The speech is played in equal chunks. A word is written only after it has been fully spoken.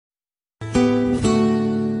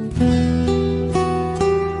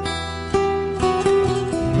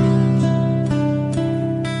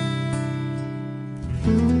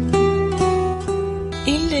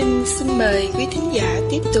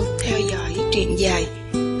tiếp tục theo dõi truyện dài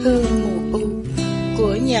Hương Mù U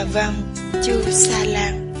của nhà văn Chu Sa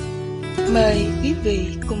Lan. Mời quý vị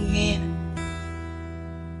cùng nghe.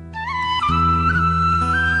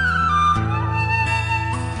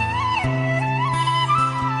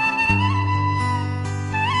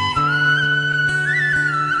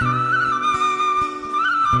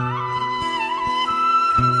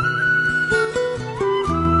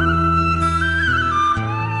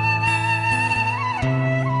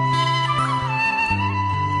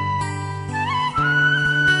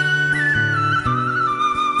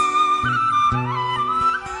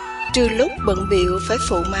 Trừ lúc bận bịu phải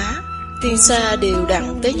phụ má, Tiên Sa đều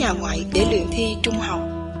đặn tới nhà ngoại để luyện thi trung học.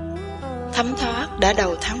 Thấm thoát đã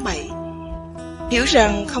đầu tháng 7. Hiểu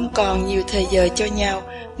rằng không còn nhiều thời giờ cho nhau,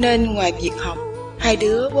 nên ngoài việc học, hai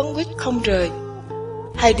đứa quấn quýt không rời.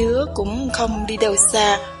 Hai đứa cũng không đi đâu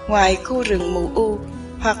xa ngoài khu rừng mù u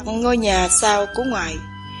hoặc ngôi nhà sau của ngoại,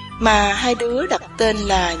 mà hai đứa đặt tên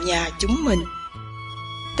là nhà chúng mình.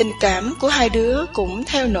 Tình cảm của hai đứa cũng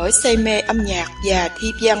theo nỗi say mê âm nhạc và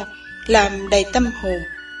thi văn, làm đầy tâm hồn,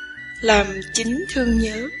 làm chính thương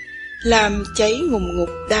nhớ, làm cháy ngùn ngụt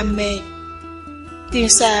đam mê. Tiên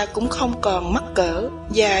Sa cũng không còn mắc cỡ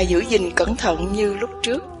và giữ gìn cẩn thận như lúc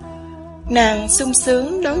trước. Nàng sung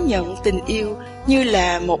sướng đón nhận tình yêu như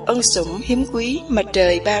là một ân sủng hiếm quý mà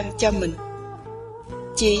trời ban cho mình.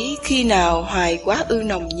 Chỉ khi nào Hoài quá ư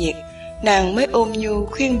nồng nhiệt, nàng mới ôm nhu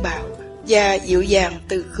khuyên bảo và dịu dàng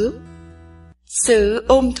từ khước. Sự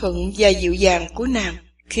ôn thuận và dịu dàng của nàng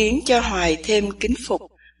khiến cho Hoài thêm kính phục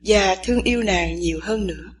và thương yêu nàng nhiều hơn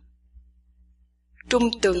nữa. Trung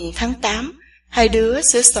tuần tháng 8, hai đứa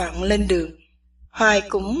sửa soạn lên đường. Hoài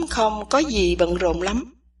cũng không có gì bận rộn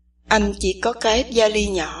lắm. Anh chỉ có cái vali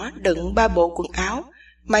nhỏ đựng 3 bộ quần áo,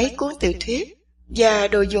 mấy cuốn tiểu thuyết và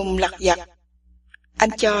đồ dùng lặt vặt. Anh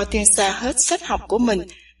cho Tiên Sa hết sách học của mình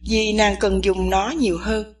vì nàng cần dùng nó nhiều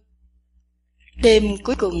hơn. Đêm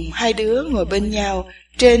cuối cùng hai đứa ngồi bên nhau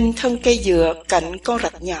trên thân cây dừa cạnh con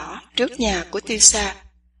rạch nhỏ trước nhà của Tiên Sa.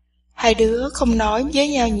 Hai đứa không nói với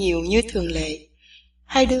nhau nhiều như thường lệ.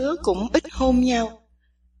 Hai đứa cũng ít hôn nhau.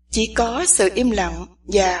 Chỉ có sự im lặng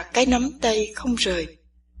và cái nắm tay không rời.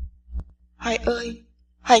 Hoài ơi,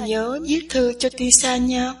 Hoài nhớ viết thư cho Tiên Sa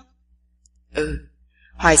nha.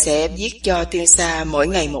 Hoài sẽ viết cho Tiên Sa mỗi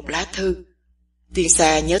ngày một lá thư. Tiên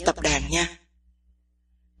Sa nhớ tập đàn nha.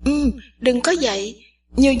 Đừng có vậy.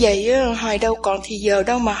 Như vậy Hoài đâu còn thì giờ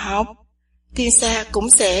đâu mà học. Tiên Sa cũng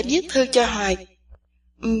sẽ viết thư cho Hoài.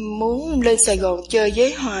 Muốn lên Sài Gòn chơi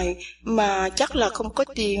với Hoài mà chắc là không có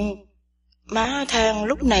tiền. Má than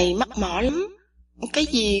lúc này mắc mỏ lắm. Cái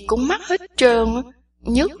gì cũng mắc hết trơn,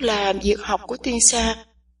 nhất là việc học của Tiên Sa.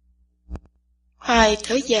 Hoài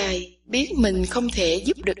thở dài, biết mình không thể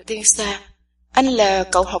giúp được Tiên Sa. Anh là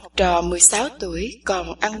cậu học trò 16 tuổi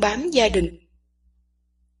còn ăn bám gia đình.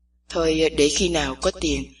 Thôi để khi nào có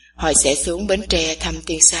tiền, Hoài sẽ xuống Bến Tre thăm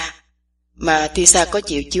Tiên Sa. Mà Tiên Sa có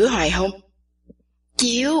chịu chứa Hoài không?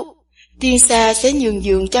 Chịu. Tiên Sa sẽ nhường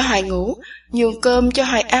giường cho Hoài ngủ, nhường cơm cho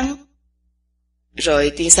Hoài ăn.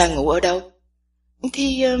 Rồi Tiên Sa ngủ ở đâu?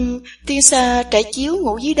 Thì Tiên Sa trải chiếu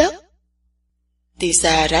ngủ dưới đất. Tiên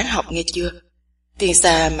Sa ráng học nghe chưa? Tiên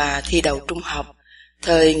Sa mà thi đầu trung học,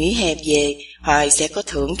 thời nghỉ hè về, Hoài sẽ có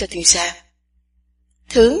thưởng cho Tiên Sa.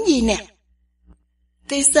 Thưởng gì nè?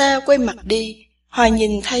 Tiên Sa quay mặt đi. Hoài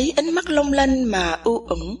nhìn thấy ánh mắt long lanh mà u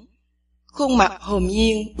uẩn, khuôn mặt hồn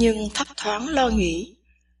nhiên nhưng thấp thoáng lo nghĩ,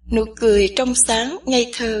 nụ cười trong sáng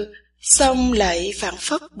ngây thơ, xong lại phảng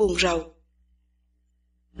phất buồn rầu.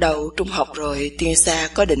 Đậu trung học rồi Tiên Sa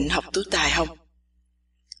có định học tú tài không?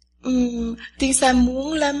 Tiên Sa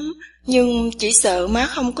muốn lắm, nhưng chỉ sợ má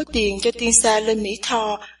không có tiền cho Tiên Sa lên Mỹ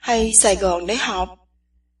Tho hay Sài Gòn để học.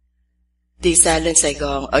 Tiên Sa lên Sài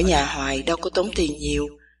Gòn ở nhà Hoài đâu có tốn tiền nhiều,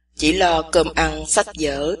 chỉ lo cơm ăn, sách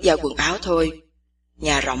vở và quần áo thôi.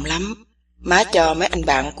 Nhà rộng lắm, má cho mấy anh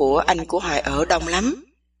bạn của anh của Hoài ở đông lắm.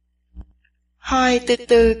 Hoài từ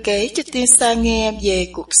từ kể cho Tiên Sa nghe về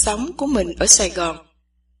cuộc sống của mình ở Sài Gòn.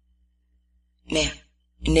 Nè,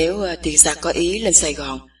 nếu Tiên Sa có ý lên Sài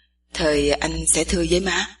Gòn, thời anh sẽ thưa với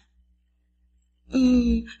má.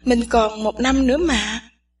 Mình còn 1 năm nữa mà,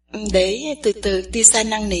 để từ từ Tiên Sa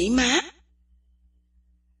năn nỉ má.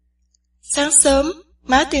 Sáng sớm,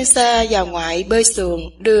 má Tiên Sa vào ngoại bơi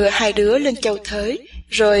xuồng đưa hai đứa lên Châu Thới,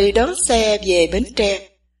 rồi đón xe về Bến Tre.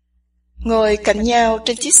 Ngồi cạnh nhau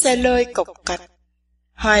trên chiếc xe lôi cộc cạch,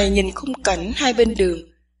 Hoài nhìn khung cảnh hai bên đường.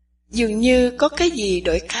 Dường như có cái gì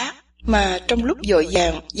đổi khác mà trong lúc vội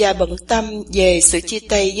vàng và bận tâm về sự chia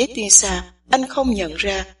tay với Tiên Sa, anh không nhận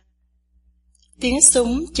ra. Tiếng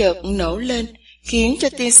súng chợt nổ lên, khiến cho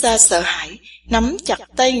Tiên Sa sợ hãi, nắm chặt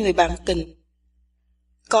tay người bạn tình.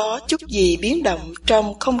 có chút gì biến động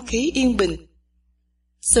trong không khí yên bình.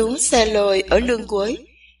 Xuống xe lôi ở Lương Quới,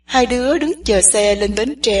 hai đứa đứng chờ xe lên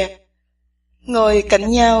bến tre. Ngồi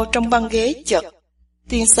cạnh nhau trong băng ghế chật,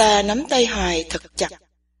 Tiên Sa nắm tay Hoài thật chặt.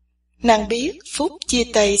 Nàng biết phút chia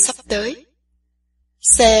tay sắp tới.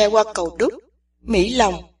 Xe qua cầu Đúc, Mỹ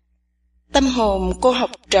Lòng. Tâm hồn cô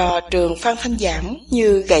học trò trường Phan Thanh Giảng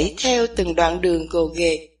như gãy theo từng đoạn đường gồ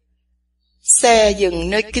ghề. Xe dừng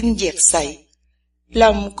nơi kinh dẹt sậy.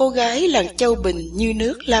 Lòng cô gái làng Châu Bình như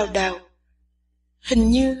nước lao đao.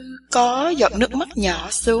 Hình như có giọt nước mắt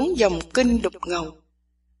nhỏ xuống dòng kinh đục ngầu.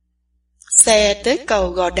 Xe tới cầu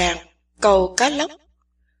Gò Đàn, cầu Cá Lóc.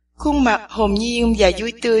 Khuôn mặt hồn nhiên và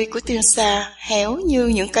vui tươi của Tiên Sa héo như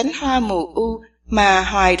những cánh hoa mù u mà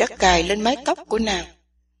Hoài đã cài lên mái tóc của nàng.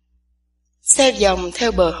 Xe vòng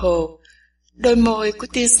theo bờ hồ, đôi môi của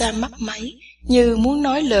Tiên Sa mấp máy như muốn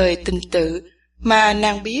nói lời tình tự mà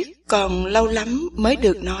nàng biết còn lâu lắm mới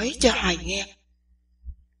được nói cho Hoài nghe.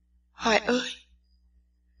 Hoài ơi!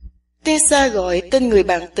 Tiên Sa gọi tên người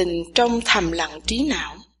bạn tình trong thầm lặng trí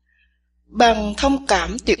não. Bằng thông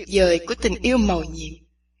cảm tuyệt vời của tình yêu màu nhiệm,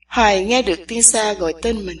 Hoài nghe được Tiên Sa gọi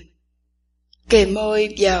tên mình. Kề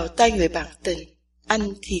môi vào tai người bạn tình,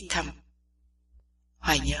 anh thì thầm: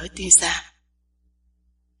 Hoài nhớ Tiên Sa.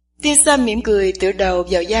 Tiên Sa mỉm cười tựa đầu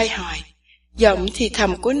vào vai Hoài. Giọng thì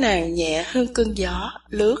thầm của nàng nhẹ hơn cơn gió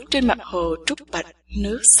lướt trên mặt hồ trúc bạch,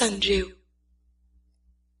 nước xanh rêu.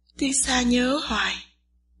 Tiên Sa nhớ Hoài.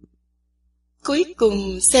 Cuối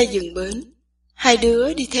cùng xe dừng bến. Hai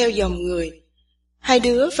đứa đi theo dòng người. Hai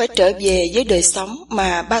đứa phải trở về với đời sống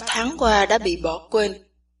mà 3 tháng qua đã bị bỏ quên.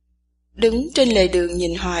 Đứng trên lề đường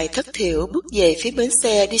nhìn Hoài thất thiểu bước về phía bến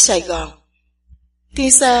xe đi Sài Gòn.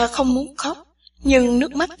 Tiên Sa không muốn khóc, nhưng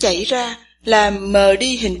nước mắt chảy ra làm mờ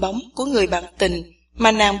đi hình bóng của người bạn tình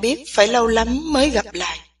mà nàng biết phải lâu lắm mới gặp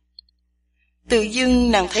lại. Tự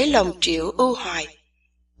dưng nàng thấy lòng Triệu ưu hoài.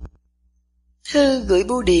 Thư gửi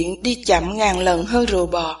bưu điện đi chậm ngàn lần hơn rùa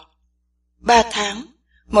bò. 3 tháng,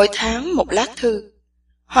 mỗi tháng một lá thư.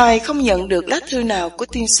 Hoài không nhận được lá thư nào của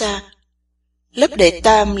Tiên Sa. Lớp đệ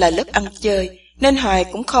tam là lớp ăn chơi, nên Hoài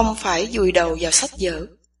cũng không phải vùi đầu vào sách vở.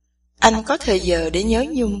 Anh có thời giờ để nhớ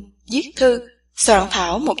nhung, viết thư, soạn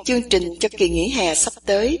thảo một chương trình cho kỳ nghỉ hè sắp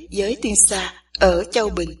tới với Tiên Sa ở Châu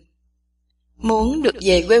Bình. Muốn được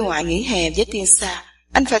về quê ngoại nghỉ hè với Tiên Sa,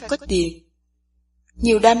 anh phải có tiền.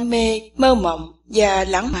 Nhiều đam mê, mơ mộng và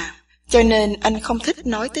lãng mạn, cho nên anh không thích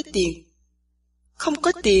nói tới tiền. Không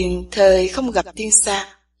có tiền, thời không gặp Tiên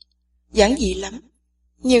Sa. Giản dị lắm,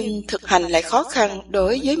 nhưng thực hành lại khó khăn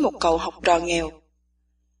đối với một cậu học trò nghèo.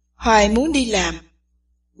 Hoài muốn đi làm,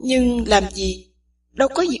 nhưng làm gì? Đâu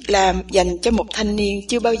có việc làm dành cho một thanh niên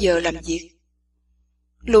chưa bao giờ làm việc.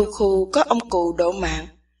 Lù khù có ông cụ độ mạng.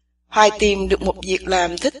 Hoài tìm được một việc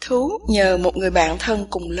làm thích thú nhờ một người bạn thân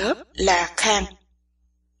cùng lớp là Khang.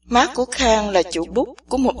 Má của Khang là chủ bút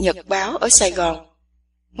của một nhật báo ở Sài Gòn.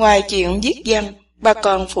 Ngoài chuyện viết văn, bà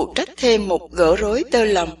còn phụ trách thêm một gỡ rối tơ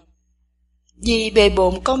lòng. Vì bề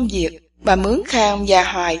bộn công việc, bà mướn Khang và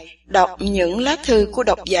Hoài đọc những lá thư của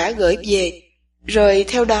độc giả gửi về, rồi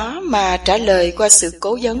theo đó mà trả lời qua sự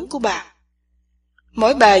cố vấn của bà.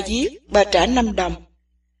 Mỗi bài viết bà trả 5 đồng.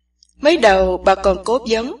 Mới đầu bà còn cố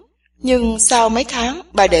vấn, nhưng sau mấy tháng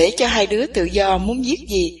bà để cho hai đứa tự do muốn viết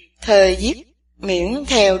gì, thời viết, miễn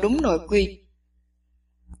theo đúng nội quy.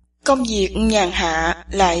 Công việc nhàn hạ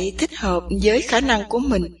lại thích hợp với khả năng của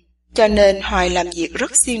mình, cho nên Hoài làm việc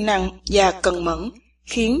rất siêng năng và cần mẫn,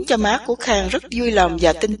 khiến cho má của Khang rất vui lòng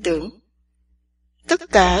và tin tưởng.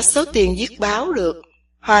 Tất cả số tiền viết báo được,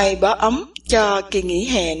 Hoài bỏ ống cho kỳ nghỉ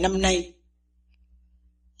hè năm nay.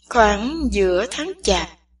 Khoảng giữa tháng Chạp,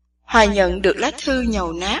 Hoài nhận được lá thư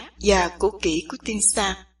nhầu nát và cũ kỹ của Tiên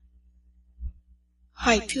Sa.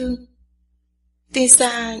 Hoài thương. Tiên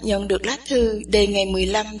Sa nhận được lá thư đề ngày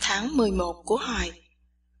 15 tháng 11 của Hoài.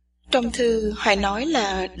 Trong thư, Hoài nói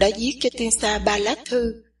là đã viết cho Tiên Sa 3 lá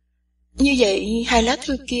thư. Như vậy, 2 lá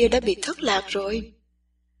thư kia đã bị thất lạc rồi.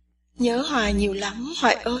 Nhớ Hoài nhiều lắm,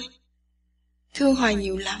 Hoài ơi. Thương Hoài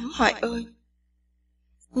nhiều lắm, Hoài ơi.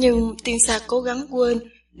 Nhưng Tiên Sa cố gắng quên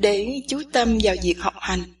để chú tâm vào việc học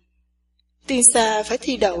hành. Tiên Sa phải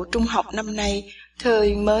thi đậu trung học năm nay,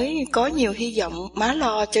 thời mới có nhiều hy vọng má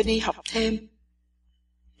lo cho đi học thêm.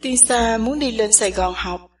 Tiên Sa muốn đi lên Sài Gòn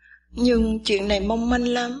học, nhưng chuyện này mong manh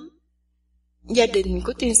lắm. Gia đình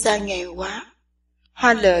của Tiên Sa nghèo quá.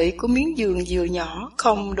 Hoa lợi của miếng vườn dừa nhỏ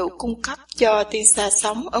không đủ cung cấp cho Tiên Sa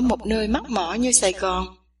sống ở một nơi mắc mỏ như Sài Gòn.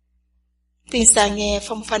 Tiên Sa nghe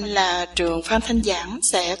phong phanh là trường Phan Thanh Giảng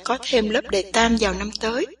sẽ có thêm lớp đệ tam vào năm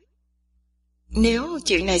tới. Nếu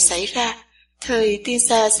chuyện này xảy ra, thời Tiên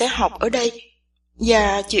Sa sẽ học ở đây,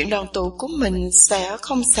 Và chuyện đoàn tụ của mình sẽ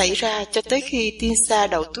không xảy ra cho tới khi Tiên Sa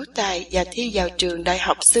đậu tú tài và thi vào trường Đại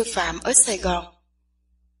học Sư phạm ở Sài Gòn.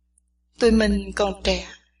 Tụi mình còn trẻ,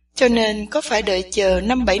 cho nên có phải đợi chờ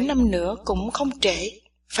 5-7 năm nữa cũng không trễ,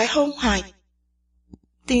 phải không Hoài?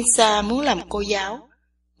 Tiên Sa muốn làm cô giáo,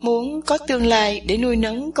 muốn có tương lai để nuôi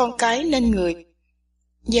nấng con cái nên người.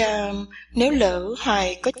 Và nếu lỡ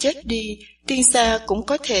Hoài có chết đi, Tiên Sa cũng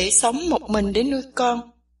có thể sống một mình để nuôi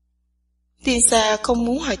con. Tiên Sa không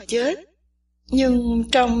muốn Hoài chết, nhưng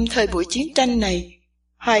trong thời buổi chiến tranh này,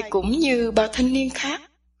 Hoài cũng như bao thanh niên khác,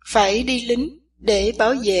 phải đi lính để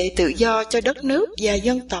bảo vệ tự do cho đất nước và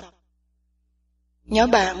dân tộc. Nhỏ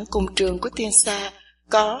bạn cùng trường của Tiên Sa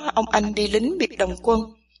có ông anh đi lính biệt động quân,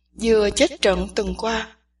 vừa chết trận tuần qua,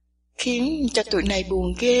 khiến cho tụi này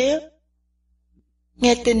buồn ghê.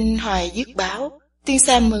 Nghe tin Hoài viết báo, Tiên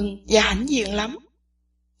Sa mừng và hãnh diện lắm.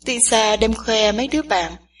 Tiên Sa đem khoe mấy đứa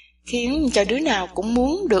bạn, khiến cho đứa nào cũng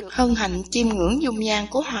muốn được hân hạnh chiêm ngưỡng dung nhan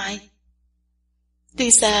của Hoài.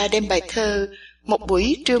 Tiên Sa đem bài thơ Một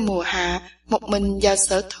buổi trưa mùa hạ, một mình vào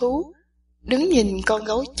sở thú, đứng nhìn con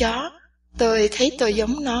gấu chó, tôi thấy tôi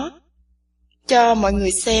giống nó, cho mọi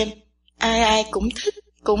người xem. Ai ai cũng thích,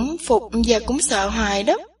 cũng phục và cũng sợ Hoài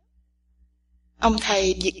đó. Ông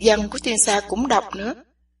thầy Việt văn của Tiên Sa cũng đọc nữa.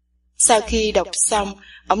 Sau khi đọc xong,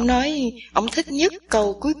 ông nói ông thích nhất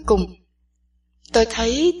câu cuối cùng: tôi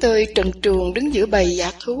thấy tôi trần truồng đứng giữa bầy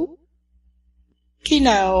dã thú. Khi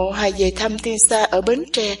nào Hoài về thăm Tiên Sa ở Bến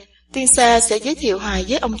Tre, Tiên Sa sẽ giới thiệu Hoài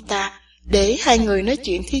với ông ta, để hai người nói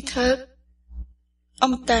chuyện thi thơ.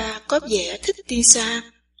 Ông ta có vẻ thích Tiên Sa.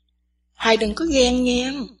 Hoài đừng có ghen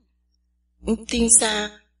nghe.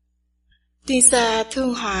 Tiên Sa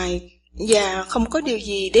thương Hoài, và không có điều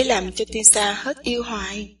gì để làm cho Tiên Sa hết yêu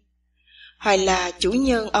Hoài. Hoài là chủ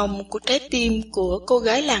nhân ông của trái tim của cô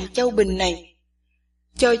gái làng Châu Bình này.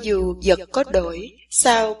 Cho dù vật có đổi,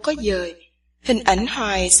 sao có dời, hình ảnh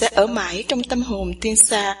Hoài sẽ ở mãi trong tâm hồn Tiên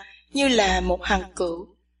Sa như là một hằng cửu.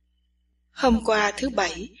 Hôm qua thứ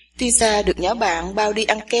Bảy, Tiên Sa được nhỏ bạn bao đi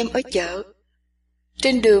ăn kem ở chợ.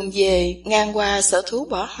 Trên đường về ngang qua sở thú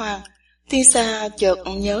bỏ hoang, Tiên Sa chợt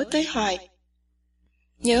nhớ tới Hoài.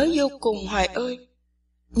 Nhớ vô cùng Hoài ơi.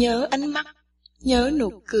 Nhớ ánh mắt, nhớ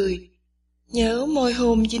nụ cười, nhớ môi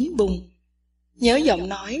hôn dính bùn, nhớ giọng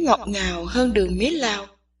nói ngọt ngào hơn đường mía lao,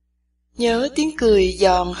 nhớ tiếng cười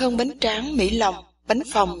giòn hơn bánh tráng Mỹ Lòng, bánh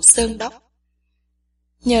phồng Sơn Đốc,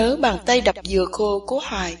 nhớ bàn tay đập dừa khô của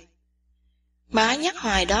Hoài. Má nhắc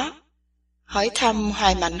Hoài đó, hỏi thăm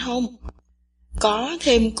Hoài mạnh không, có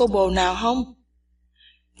thêm cô bồ nào không.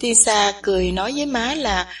 Tiên Sa cười nói với má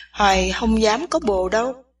là Hoài không dám có bồ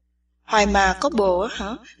đâu. Hoài mà có bồ á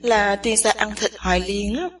hả, là Tiên Sa ăn thịt Hoài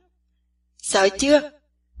liền á. Sợ chưa?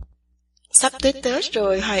 Sắp tới Tết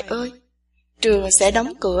rồi Hoài ơi. Trường sẽ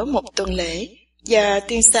đóng cửa một tuần lễ, và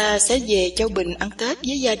Tiên Sa sẽ về Châu Bình ăn Tết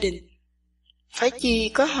với gia đình. Phải chi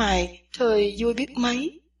có Hoài, thời vui biết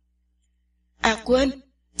mấy. À quên,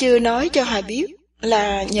 chưa nói cho Hoài biết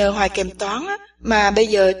là nhờ Hoài kèm toán á, mà bây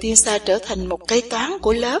giờ Tiên Sa trở thành một cây toán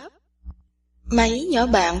của lớp. Mấy nhỏ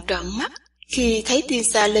bạn trợn mắt khi thấy Tiên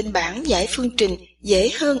Sa lên bảng giải phương trình dễ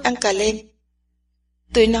hơn ăn cà lem.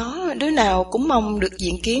 Tụi nó đứa nào cũng mong được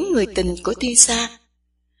diện kiến người tình của Tiên Sa.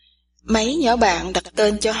 Mấy nhỏ bạn đặt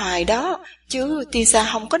tên cho Hoài đó, chứ Tiên Sa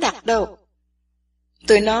không có đặt đâu.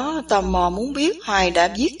 Tụi nó tò mò muốn biết Hoài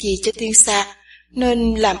đã viết gì cho Tiên Sa,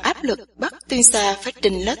 nên làm áp lực bắt Tiên Sa phải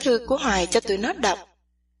trình lá thư của Hoài cho tụi nó đọc.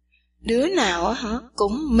 Đứa nào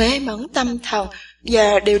cũng mê mẩn tâm thần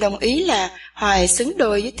và đều đồng ý là Hoài xứng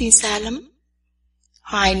đôi với Tiên Sa lắm.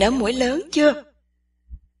 Hoài nở mũi lớn chưa?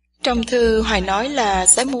 Trong thư Hoài nói là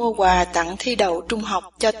sẽ mua quà tặng thi đậu trung học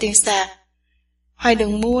cho Tiên Sa. Hoài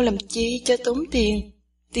đừng mua làm chi cho tốn tiền.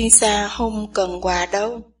 Tiên Sa không cần quà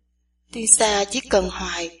đâu. Tiên Sa chỉ cần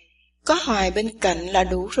Hoài, có Hoài bên cạnh là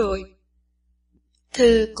đủ rồi.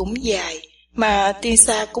 Thư cũng dài, mà Tiên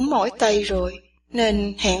Sa cũng mỏi tay rồi,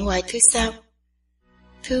 nên hẹn Hoài thư sau.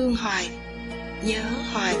 Thương Hoài, nhớ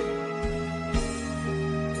Hoài.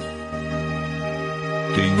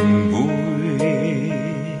 Tình vui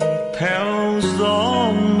theo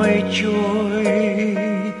gió mây trôi,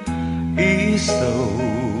 ý sầu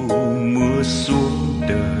mưa xuống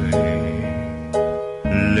đời,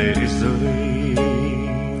 lệ rơi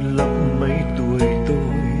lấp mấy tuổi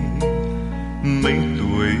tôi, mấy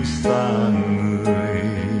tuổi xa người.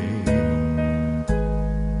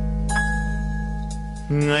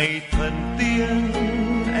 Ngày thần tiên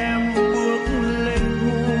em bước lên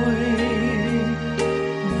ngôi,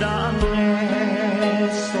 đã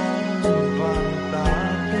nghe son vàng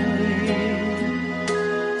ta tươi,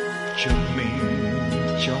 chợt mình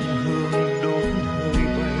trong hương đốt hơi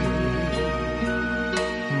bay,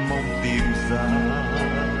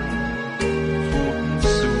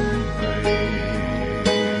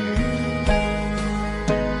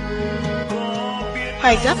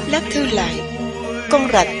 Hoài gấp lá thư lại.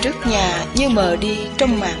 Con rạch trước nhà như mờ đi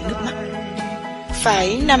trong màn nước mắt.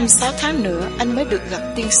 Phải 5-6 tháng nữa anh mới được gặp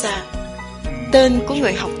Tiên Sa. Tên của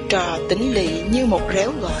người học trò tỉnh lỵ như một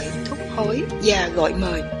réo gọi, thúc hối và gọi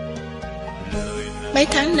mời. Mấy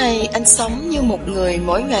tháng nay anh sống như một người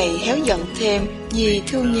mỗi ngày héo dần thêm vì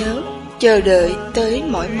thương nhớ, chờ đợi tới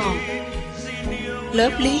mỏi mòn.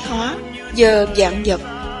 Lớp lý hóa giờ dạn dật,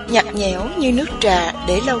 nhạt nhẽo như nước trà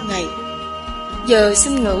để lâu ngày. Giờ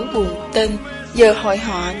sinh ngữ buồn tên, giờ hội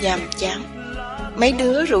họ nhàm chán. Mấy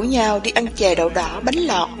đứa rủ nhau đi ăn chè đậu đỏ bánh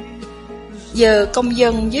lọt. Giờ công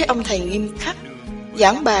dân với ông thầy nghiêm khắc,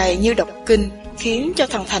 giảng bài như đọc kinh, khiến cho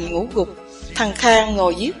thằng Thành ngủ gục, thằng Khang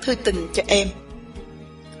ngồi viết thư tình cho em.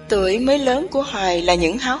 Tuổi mới lớn của Hoài là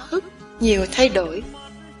những háo hức, nhiều thay đổi.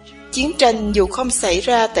 Chiến tranh dù không xảy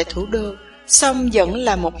ra tại thủ đô, song vẫn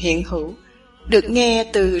là một hiện hữu, được nghe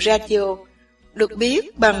từ radio, được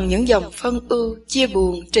biết bằng những dòng phân ưu chia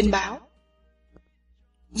buồn trên báo.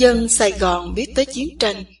 Dân Sài Gòn biết tới chiến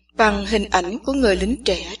tranh bằng hình ảnh của người lính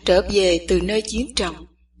trẻ trở về từ nơi chiến trận,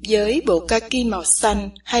 với bộ kaki màu xanh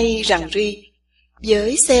hay rằn ri,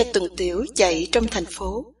 với xe tuần tiểu chạy trong thành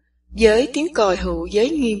phố, với tiếng còi hữu giới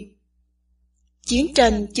nghiêm. Chiến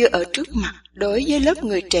tranh chưa ở trước mặt đối với lớp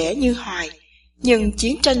người trẻ như Hoài, nhưng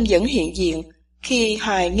chiến tranh vẫn hiện diện khi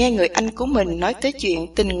Hoài nghe người anh của mình nói tới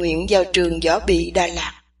chuyện tình nguyện vào trường võ bị Đà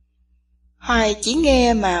Lạt. Hoài chỉ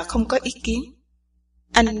nghe mà không có ý kiến.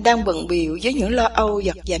 Anh đang bận bịu với những lo âu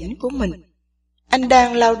vặt vãnh của mình. Anh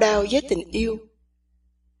đang lao đao với tình yêu.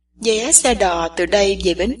 Vé xe đò từ đây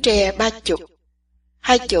về Bến Tre 30,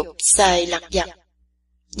 20 xài lặt vặt.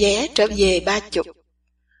 Vé trở về 30.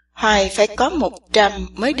 Hoài phải có 100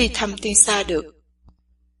 mới đi thăm Tiên Sa được.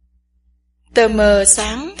 Tờ mờ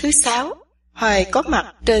sáng thứ 6, Hoài có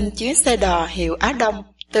mặt trên chuyến xe đò hiệu Á Đông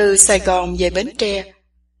từ Sài Gòn về Bến Tre.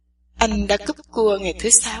 Anh đã cúp cua ngày thứ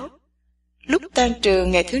 6. Lúc tan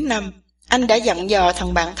trường ngày thứ 5, anh đã dặn dò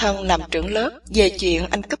thằng bạn thân làm trưởng lớp về chuyện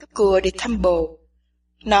anh cúp cua đi thăm bồ.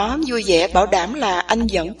 Nó vui vẻ bảo đảm là anh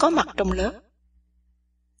vẫn có mặt trong lớp.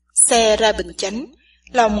 Xe ra Bình Chánh,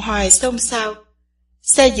 lòng Hoài xôn xao.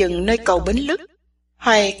 Xe dừng nơi cầu Bến Lức.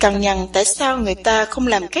 Hoài cằn nhằn tại sao người ta không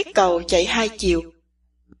làm cái cầu chạy 2 chiều.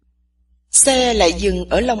 Xe lại dừng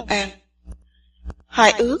ở Long An.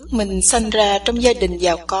 Hoài ước mình sanh ra trong gia đình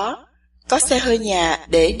giàu có xe hơi nhà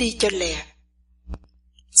để đi cho lẹ.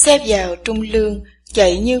 Xe vào Trung Lương,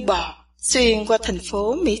 chạy như bò, xuyên qua thành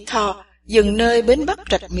phố Mỹ Tho, dừng nơi bến Bắc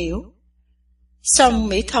Rạch Miễu. Sông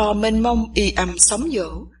Mỹ Tho mênh mông ì ầm sóng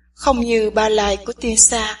vỗ, không như Ba Lai của Tiên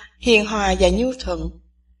Sa, hiền hòa và nhu thuận.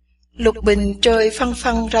 Lục bình trôi phăng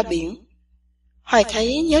phăng ra biển. Hoài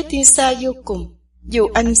thấy nhớ Tiên Sa vô cùng, dù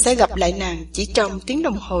anh sẽ gặp lại nàng chỉ trong tiếng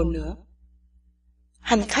đồng hồ nữa.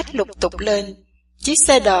 Hành khách lục tục lên, chiếc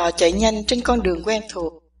xe đò chạy nhanh trên con đường quen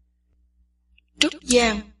thuộc. Trúc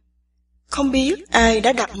Giang. Không biết ai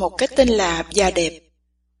đã đặt một cái tên lạ và đẹp.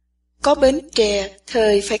 Có Bến Tre,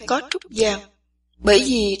 thời phải có Trúc Giang, bởi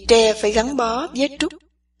vì Tre phải gắn bó với Trúc,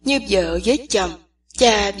 như vợ với chồng,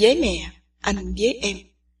 cha với mẹ, anh với em.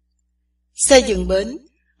 Xe dừng bến,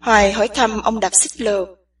 Hoài hỏi thăm ông đạp xích lô.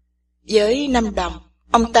 Với 5 đồng,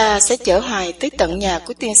 ông ta sẽ chở Hoài tới tận nhà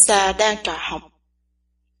của Tiên Sa đang trọ học.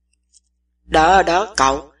 Đó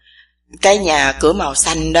cậu, cái nhà cửa màu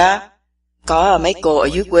xanh đó, có mấy cô ở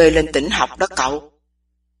dưới quê lên tỉnh học đó cậu.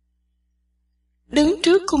 Đứng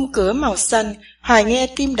trước khung cửa màu xanh, Hoài nghe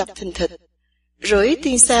tim đập thình thịch. Rủi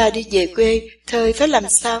Tiên Sa đi về quê, thời phải làm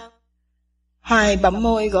sao? Hoài bặm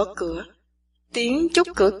môi gõ cửa. Tiếng chốt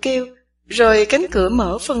cửa kêu, rồi cánh cửa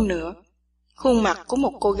mở phân nửa. Khuôn mặt của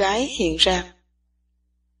một cô gái hiện ra.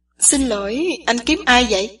 Xin lỗi, anh kiếm ai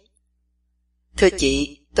vậy? Thưa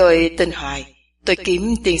chị, tôi tên Hoài, tôi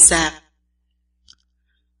kiếm Tiên Sa.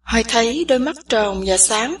 Hoài thấy đôi mắt tròn và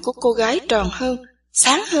sáng của cô gái tròn hơn,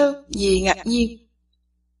 sáng hơn vì ngạc nhiên.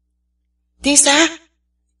 Tiên Sa!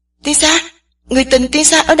 Tiên Sa! Người tình Tiên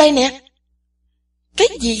Sa ở đây nè! Cái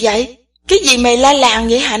gì vậy? Cái gì mày la làng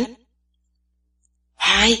vậy Hạnh?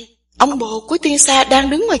 Hoài! Ông bồ của Tiên Sa đang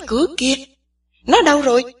đứng ngoài cửa kia. Nó đâu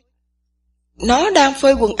rồi? Nó đang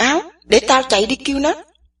phơi quần áo, để tao chạy đi kêu nó.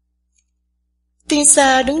 Tiên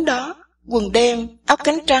Sa đứng đó, quần đen, áo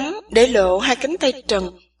cánh trắng, để lộ 2 cánh tay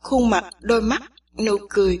trần, khuôn mặt, đôi mắt, nụ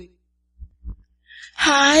cười.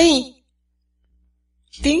 Hai!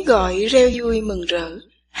 Tiếng gọi reo vui mừng rỡ,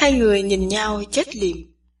 hai người nhìn nhau chết liệm.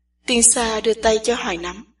 Tiên Sa đưa tay cho Hoài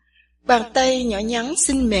nắm, bàn tay nhỏ nhắn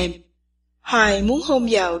xinh mềm. Hoài muốn hôn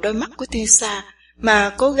vào đôi mắt của Tiên Sa,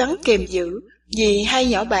 mà cố gắng kềm giữ, vì 2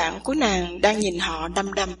 nhỏ bạn của nàng đang nhìn họ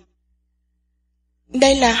đăm đăm.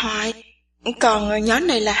 Đây là Hoài, còn nhỏ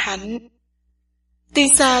này là Hạnh.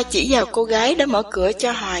 Tiên Sa chỉ vào cô gái đã mở cửa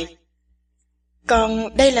cho Hoài.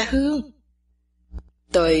 Còn đây là Hương.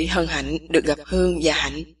 Tôi hân hạnh được gặp Hương và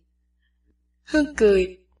Hạnh. Hương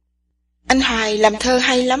cười. Anh Hoài làm thơ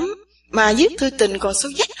hay lắm, mà viết thư tình còn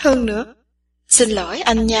xấu dách hơn nữa. Xin lỗi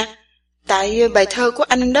anh nha, tại bài thơ của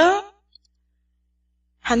anh đó.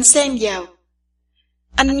 Hạnh xen vào.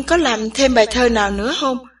 Anh có làm thêm bài thơ nào nữa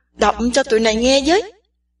không? Đọc cho tụi này nghe với.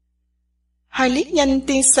 Hoài liếc nhanh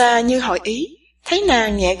Tiên Sa như hỏi ý, thấy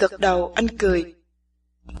nàng nhẹ gật đầu, anh cười.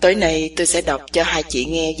 Tối nay tôi sẽ đọc cho hai chị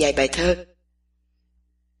nghe vài bài thơ.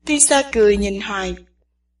 Tiên Sa cười nhìn Hoài.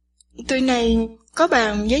 Tụi này có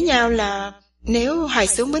bàn với nhau là nếu Hoài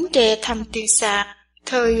xuống Bến Tre thăm Tiên Sa,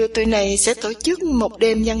 thời tụi này sẽ tổ chức một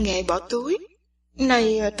đêm văn nghệ bỏ túi.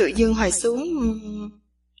 Này tự dưng Hoài xuống...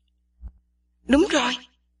 Đúng rồi,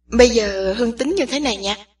 bây giờ Hương tính như thế này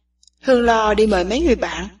nha. Hương lo đi mời mấy người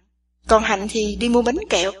bạn, còn Hạnh thì đi mua bánh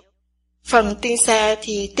kẹo. Phần Tiên Sa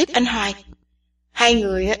thì tiếp anh Hoài. Hai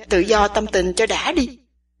người tự do tâm tình cho đã đi.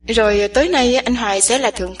 Rồi tối nay anh Hoài sẽ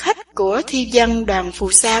là thượng khách của thi văn đoàn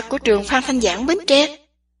phù sa của trường Phan Thanh Giảng Bến Tre.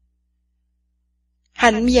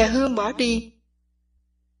 Hạnh và Hương bỏ đi.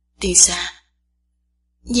 Tiên Sa.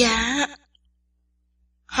 Dạ.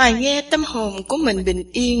 Hoài nghe tâm hồn của mình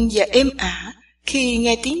bình yên và êm ả khi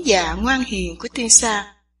nghe tiếng dạ ngoan hiền của Tiên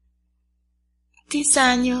Sa. Tiên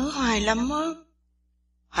Sa nhớ Hoài lắm á.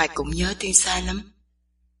 Hoài cũng nhớ Tiên Sa lắm.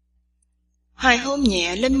 Hoài hôn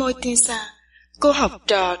nhẹ lên môi Tiên Sa. Cô học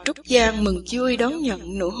trò Trúc Giang mừng vui đón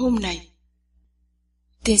nhận nụ hôn này.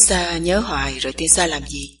 Tiên Sa nhớ Hoài rồi Tiên Sa làm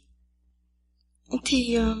gì?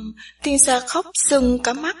 Thì Tiên Sa khóc sưng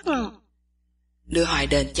cả mắt. Đưa Hoài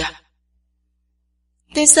đền cho.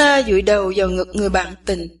 Tiên Sa dụi đầu vào ngực người bạn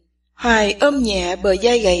tình. Hoài ôm nhẹ bờ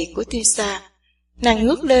vai gầy của Tiên Sa. Nàng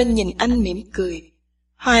ngước lên nhìn anh mỉm cười.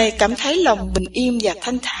 Hoài cảm thấy lòng bình yên và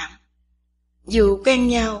thanh thản. Dù quen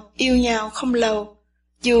nhau, yêu nhau không lâu,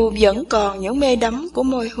 dù vẫn còn những mê đắm của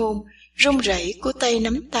môi hôn, run rẩy của tay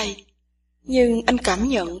nắm tay, nhưng anh cảm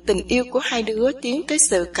nhận tình yêu của hai đứa tiến tới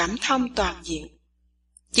sự cảm thông toàn diện.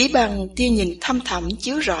 Chỉ bằng tia nhìn thâm thẳm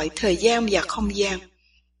chiếu rọi thời gian và không gian,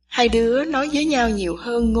 hai đứa nói với nhau nhiều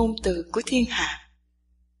hơn ngôn từ của thiên hạ.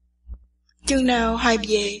 Chừng nào Hoài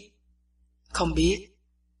về? Không biết.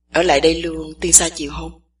 Ở lại đây luôn, Tiên Sa chịu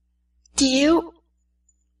không? Chịu.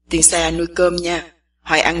 Tiên Sa nuôi cơm nha,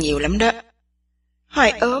 Hoài ăn nhiều lắm đó.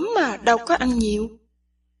 Hoài ốm mà, đâu có ăn nhiều.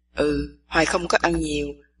 Hoài không có ăn nhiều,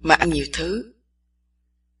 mà ăn nhiều thứ.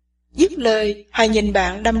 Dứt lời, Hoài nhìn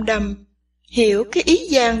bạn đăm đăm. Hiểu cái ý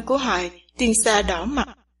gian của Hoài, Tiên Sa đỏ mặt.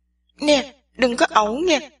 Nè, đừng có ẩu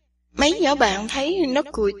nghe. Mấy nhỏ bạn thấy nó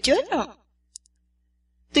cười chết à.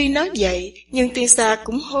 Tuy nói vậy, nhưng Tiên Sa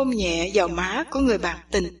cũng hôn nhẹ vào má của người bạn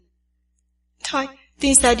tình. Thôi,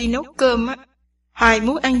 Tiên Sa đi nấu cơm á. Hoài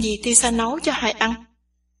muốn ăn gì Tiên Sa nấu cho Hoài ăn.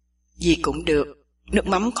 Gì cũng được, nước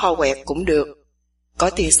mắm kho quẹt cũng được. Có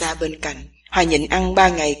Tiên Sa bên cạnh, Hoài nhịn ăn 3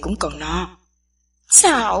 ngày cũng còn no.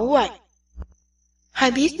 Sao Hoài?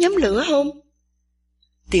 Hoài biết nhóm lửa không?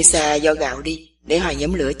 Tiên Sa vo gạo đi, để Hoài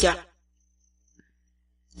nhóm lửa cho.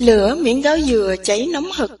 Lửa miếng gáo dừa cháy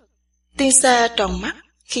nóng hực. Tiên Sa tròn mắt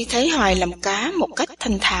khi thấy Hoài làm cá một cách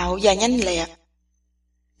thành thạo và nhanh lẹ.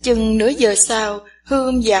 Chừng nửa giờ sau,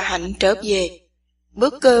 Hương và Hạnh trở về. Bữa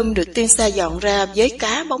cơm được Tiên Sa dọn ra với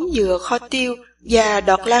cá bóng dừa kho tiêu và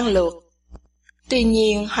đọt lan luộc. Tuy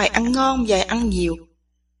nhiên Hoài ăn ngon và ăn nhiều.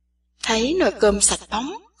 Thấy nồi cơm sạch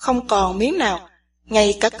bóng, không còn miếng nào,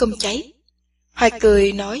 ngay cả cơm cháy. Hoài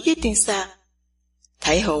cười nói với Tiên Sa.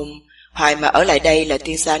 Thấy không, Hoài mà ở lại đây là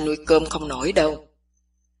Tiên Sa nuôi cơm không nổi đâu.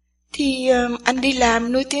 Thì anh đi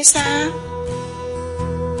làm nuôi Tiên Sa.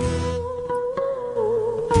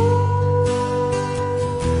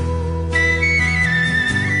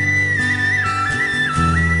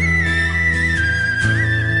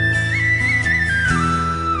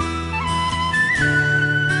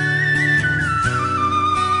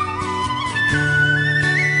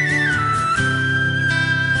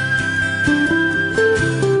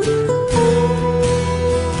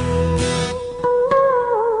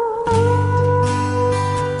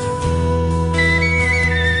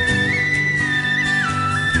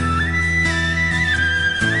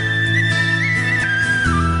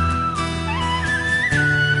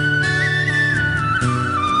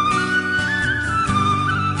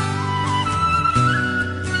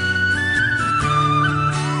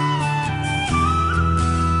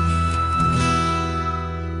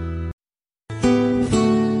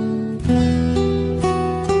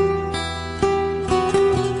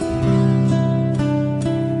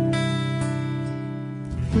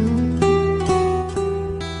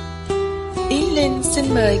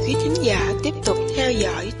 Xin mời quý thính giả tiếp tục theo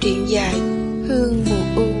dõi truyện dài Hương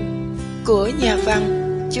Mù U của nhà văn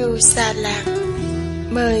Chu Sa Lan.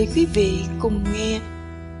 Mời quý vị cùng nghe.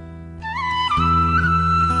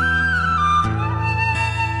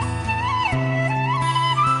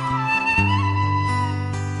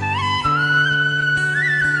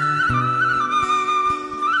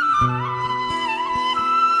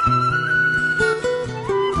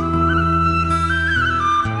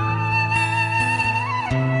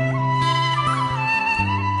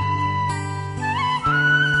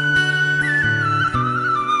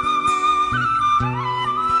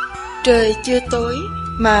 Trời chưa tối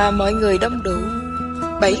mà mọi người đông đủ.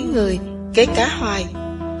 7 người, kể cả Hoài,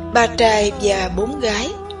 3 trai và 4 gái,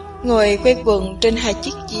 ngồi quay quần trên 2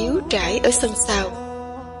 chiếc chiếu trải ở sân sau.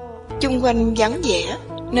 Chung quanh vắng vẻ,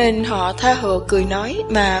 nên họ tha hồ cười nói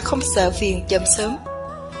mà không sợ phiền chậm sớm.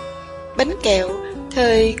 Bánh kẹo,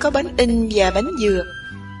 thời có bánh in và bánh dừa.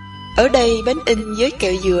 Ở đây bánh in với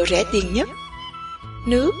kẹo dừa rẻ tiền nhất.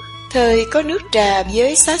 Nước, thời có nước trà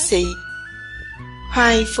với xá xị.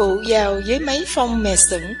 Hoài phụ vào với mấy phong mè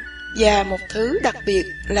sửng và một thứ đặc biệt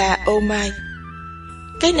là ô mai.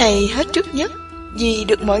 Cái này hết trước nhất vì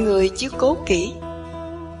được mọi người chiếu cố kỹ.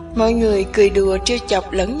 Mọi người cười đùa trêu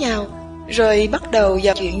chọc lẫn nhau, rồi bắt đầu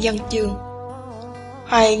vào chuyện văn chương.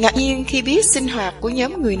 Hoài ngạc nhiên khi biết sinh hoạt của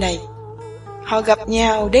nhóm người này. Họ gặp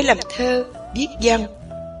nhau để làm thơ, viết văn,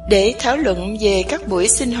 để thảo luận về các buổi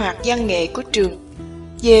sinh hoạt văn nghệ của trường,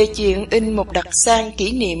 về chuyện in một đặc sản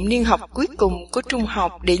kỷ niệm niên học cuối cùng của trung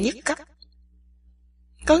học đệ nhất cấp.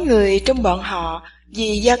 Có người trong bọn họ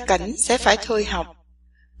vì gia cảnh sẽ phải thôi học.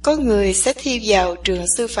 Có người sẽ thi vào trường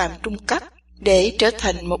sư phạm trung cấp để trở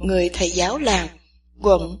thành một người thầy giáo làng,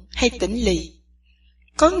 quận hay tỉnh lỵ.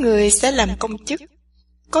 Có người sẽ làm công chức.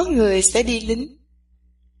 Có người sẽ đi lính.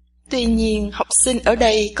 Tuy nhiên, học sinh ở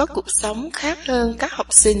đây có cuộc sống khác hơn các học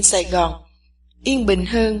sinh Sài Gòn, yên bình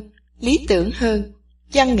hơn, lý tưởng hơn,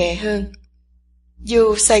 văn nghệ hơn.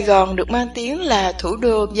 Dù Sài Gòn được mang tiếng là thủ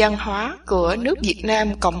đô văn hóa của nước Việt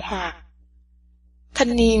Nam Cộng Hòa,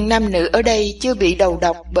 thanh niên nam nữ ở đây chưa bị đầu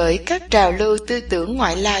độc bởi các trào lưu tư tưởng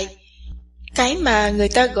ngoại lai, cái mà người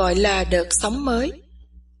ta gọi là đợt sống mới,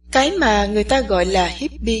 cái mà người ta gọi là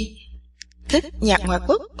hippie, thích nhạc ngoại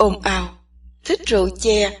quốc ồn ào, thích rượu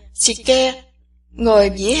chè, xì ke, ngồi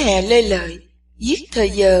vỉa hè lê lợi, giết thời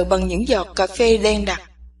giờ bằng những giọt cà phê đen đặc.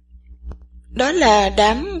 Đó là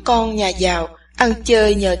đám con nhà giàu ăn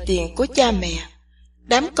chơi nhờ tiền của cha mẹ.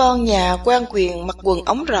 Đám con nhà quan quyền mặc quần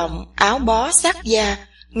ống rộng, áo bó sát da,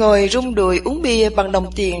 ngồi rung đùi uống bia bằng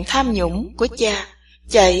đồng tiền tham nhũng của cha,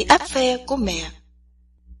 chạy áp phe của mẹ.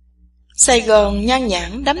 Sài Gòn nhan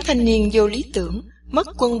nhản đám thanh niên vô lý tưởng, mất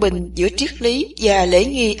quân bình giữa triết lý và lễ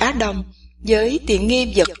nghi Á Đông với tiện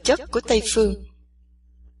nghi vật chất của Tây Phương.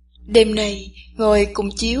 Đêm nay, ngồi cùng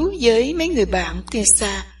chiếu với mấy người bạn tiền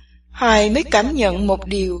xa, Hoài mới cảm nhận một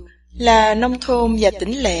điều là nông thôn và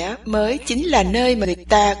tỉnh lẻ mới chính là nơi mà người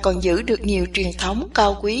ta còn giữ được nhiều truyền thống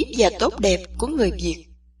cao quý và tốt đẹp của người Việt.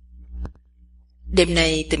 Đêm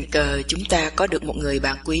nay tình cờ chúng ta có được một người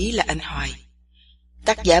bạn quý là anh Hoài,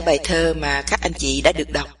 tác giả bài thơ mà các anh chị đã được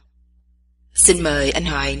đọc. Xin mời anh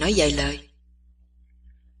Hoài nói vài lời.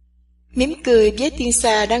 Mỉm cười với tiên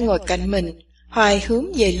sa đang ngồi cạnh mình, Hoài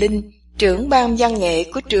hướng về Linh, trưởng ban văn nghệ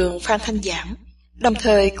của trường Phan Thanh Giảng, đồng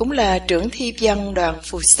thời cũng là trưởng thi văn đoàn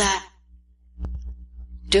Phù Sa.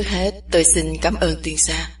 Trước hết tôi xin cảm ơn tiên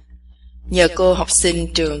sa. Nhờ cô học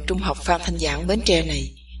sinh trường trung học Phan Thanh Giảng Bến Tre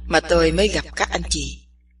này mà tôi mới gặp các anh chị.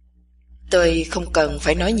 Tôi không cần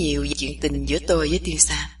phải nói nhiều về chuyện tình giữa tôi với tiên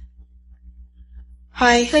sa.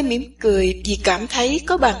 Hoài hơi mỉm cười vì cảm thấy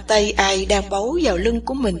có bàn tay ai đang bấu vào lưng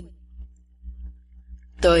của mình.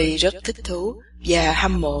 Tôi rất thích thú và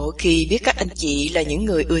hâm mộ khi biết các anh chị là những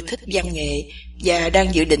người ưa thích văn nghệ và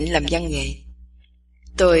đang dự định làm văn nghệ.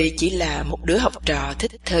 Tôi chỉ là một đứa học trò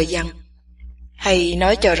thích thơ văn. Hay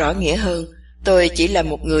nói cho rõ nghĩa hơn, tôi chỉ là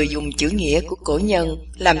một người dùng chữ nghĩa của cổ nhân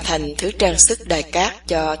làm thành thứ trang sức đài cát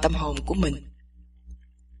cho tâm hồn của mình.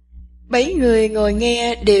 7 người ngồi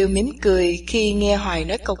nghe đều mỉm cười khi nghe Hoài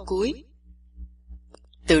nói câu cuối.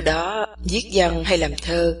 Từ đó, viết văn hay làm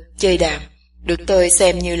thơ, chơi đàn được tôi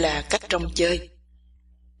xem như là cách trông chơi.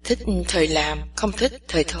 Thích thời làm, không thích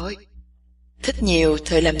thời thôi. Thích nhiều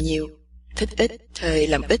thời làm nhiều, thích ít thời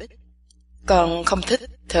làm ít, còn không thích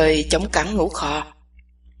thời chống cẳng ngủ khò.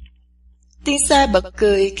 Tiên sa bật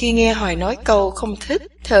cười khi nghe Hoài nói câu không thích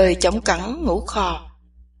thời chống cẳng ngủ khò.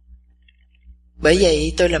 Bởi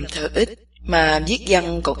vậy tôi làm thơ ít, mà viết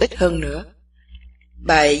văn còn ít hơn nữa.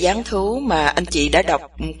 Bài giáng thú mà anh chị đã đọc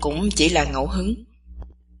cũng chỉ là ngẫu hứng.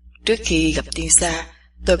 Trước khi gặp tiên sa,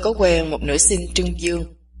 tôi có quen một nữ sinh Trưng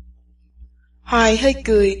Dương. Hoài hơi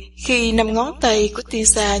cười khi 5 ngón tay của Tiên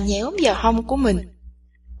Sa nhéo vào hông của mình.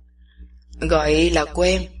 Gọi là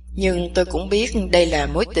quen, nhưng tôi cũng biết đây là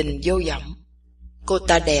mối tình vô vọng. Cô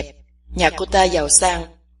ta đẹp, nhà cô ta giàu sang,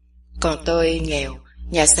 còn tôi nghèo,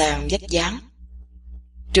 nhà sàn vách dáng.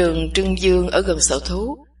 Trường Trưng Dương ở gần sở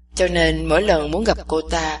thú, cho nên mỗi lần muốn gặp cô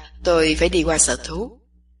ta, tôi phải đi qua sở thú.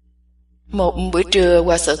 Một buổi trưa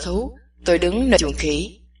qua sở thú, tôi đứng nơi chuồng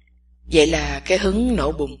khỉ. Vậy là cái hứng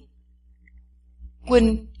nổ bùng.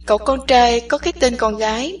 Quỳnh, cậu con trai có cái tên con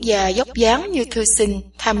gái và dốc dáng như thư sinh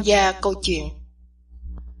tham gia câu chuyện.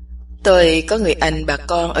 Tôi có người anh bà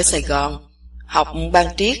con ở Sài Gòn, học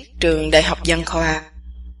ban triết trường Đại học Văn Khoa.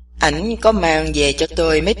 Ảnh có mang về cho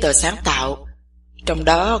tôi mấy tờ sáng tạo, trong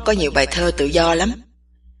đó có nhiều bài thơ tự do lắm.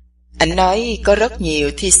 Ảnh nói có rất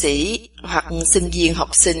nhiều thi sĩ hoặc sinh viên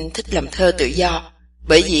học sinh thích làm thơ tự do,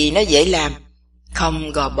 bởi vì nó dễ làm,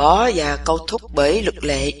 không gò bó và câu thúc bởi luật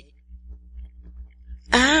lệ.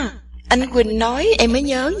 À, anh Quỳnh nói em mới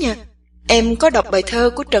nhớ nha, em có đọc bài thơ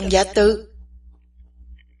của Trần Dạ Từ.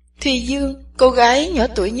 Thùy Dương, cô gái nhỏ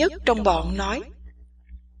tuổi nhất trong bọn nói.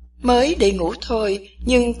 Mới đi ngủ thôi,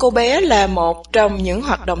 nhưng cô bé là một trong những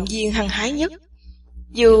hoạt động viên hăng hái nhất.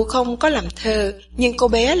 Dù không có làm thơ, nhưng cô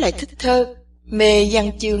bé lại thích thơ, mê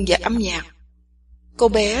văn chương và âm nhạc. Cô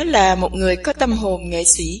bé là một người có tâm hồn nghệ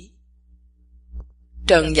sĩ.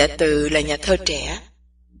 Trần Dạ Từ là nhà thơ trẻ.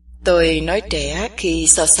 Tôi nói trẻ khi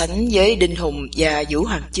so sánh với Đinh Hùng và Vũ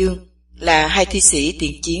Hoàng Chương, là hai thi sĩ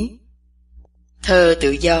tiền chiến. Thơ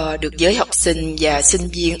tự do được giới học sinh và sinh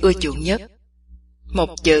viên ưa chuộng nhất. 1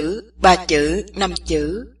 chữ, 3 chữ, 5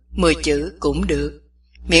 chữ, 10 chữ cũng được,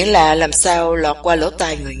 miễn là làm sao lọt qua lỗ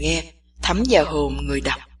tai người nghe, thấm vào hồn người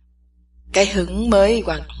đọc. Cái hứng mới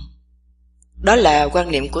quan trọng. Đó là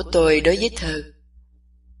quan niệm của tôi đối với thơ.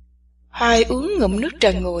 Hoài uống ngụm nước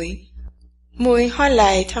trà nguội, mùi hoa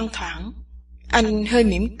lài thoang thoảng. Anh hơi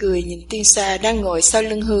mỉm cười nhìn Tiên Sa đang ngồi sau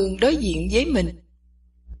lưng Hương đối diện với mình.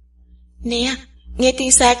 Nè, nghe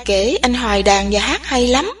Tiên Sa kể anh Hoài đàn và hát hay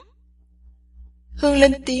lắm. Hương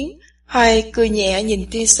lên tiếng, Hoài cười nhẹ nhìn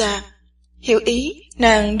Tiên Sa. Hiểu ý,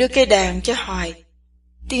 nàng đưa cây đàn cho Hoài.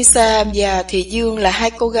 Tiên Sa và Thị Dương là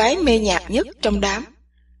hai cô gái mê nhạc nhất trong đám.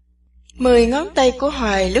 10 ngón tay của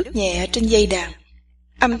Hoài lướt nhẹ trên dây đàn.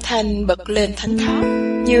 Âm thanh bật lên thanh thót,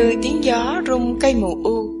 như tiếng gió rung cây mù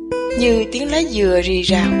u, như tiếng lá dừa rì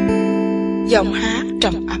rào. Giọng hát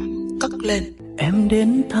trầm ấm cất lên. Em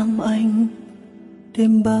đến thăm anh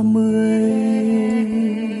đêm 30,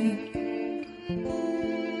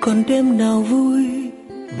 còn đêm nào vui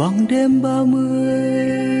bằng đêm 30.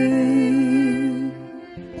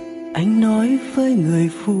 Anh nói với người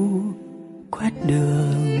phụ quét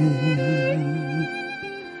đường,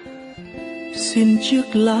 xin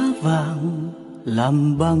chiếc lá vàng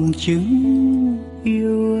làm bằng chứng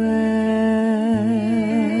yêu em.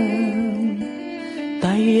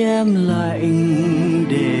 Tay em lạnh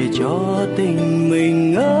để cho tình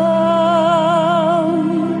mình ấm,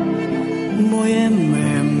 môi em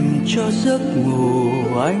mềm cho giấc ngủ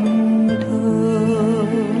anh thơ.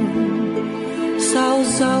 Sao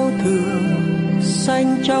giao thừa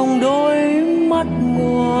xanh trong đôi mắt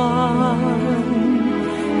ngoan,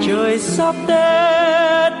 trời sắp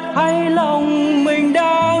Tết hay lòng mình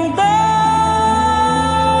đang Tết.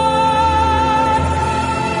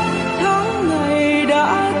 Tháng ngày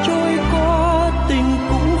đã trôi qua, tình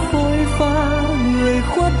cũng phôi pha, người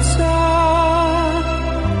khuất xa.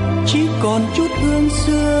 Chỉ còn chút hương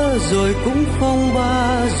xưa rồi cũng phong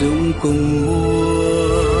ba rụng cùng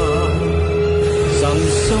mùa. Dòng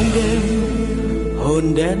sông đêm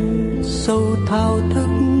hồn đen sâu thao thức,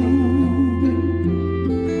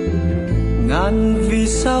 ngàn vì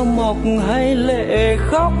sao mọc hay lệ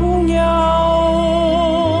khóc nhau.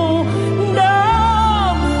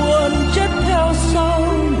 Đã buồn chết theo sau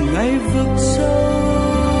ngày vực sâu,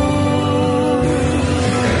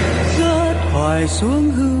 rớt hoài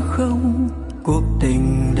xuống hư không cuộc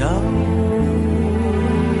tình đau.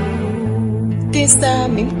 Tiên Sa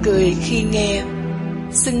mỉm cười khi nghe,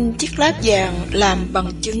 xin chiếc lá vàng làm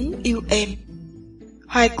bằng chứng yêu em.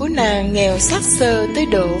 Hoài của nàng nghèo xác xơ tới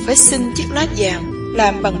độ phải xin chiếc lá vàng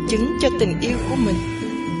làm bằng chứng cho tình yêu của mình.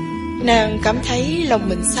 Nàng cảm thấy lòng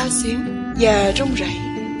mình xao xuyến và run rẩy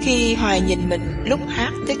khi Hoài nhìn mình lúc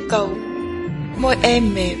hát tới câu môi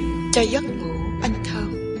em mềm cho giấc ngủ anh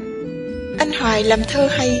thơm. Anh Hoài làm thơ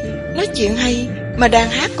hay, nói chuyện hay, mà đàn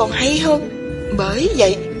hát còn hay hơn. Bởi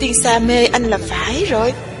vậy Tiên Sa mê anh là phải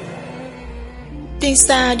rồi. Tiên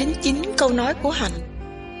Sa đính chính câu nói của Hạnh.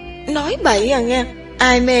 Nói bậy à nghe,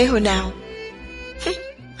 ai mê hồi nào?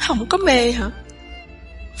 Không có mê hả?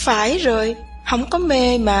 Phải rồi, không có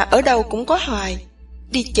mê mà ở đâu cũng có Hoài.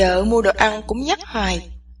 Đi chợ mua đồ ăn cũng nhắc hoài,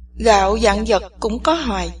 gạo dặn vật cũng có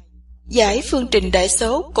hoài, giải phương trình đại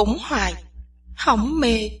số cũng hoài.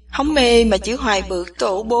 Hổng mê mà chữ hoài bự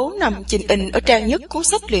tổ bố nằm trình in ở trang nhất cuốn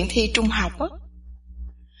sách luyện thi trung học á.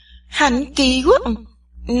 Hạnh kỳ quá,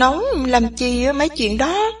 nóng làm chi mấy chuyện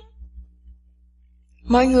đó.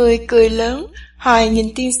 Mọi người cười lớn, Hoài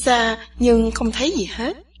nhìn Tiên Sa nhưng không thấy gì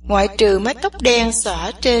hết, ngoại trừ mái tóc đen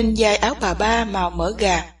xõa trên vai áo bà ba màu mỡ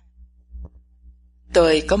gà.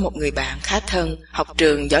 Tôi có một người bạn khá thân, học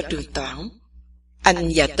trường võ trường toản.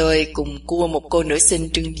 Anh và tôi cùng cua một cô nữ sinh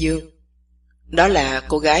trưng dương. Đó là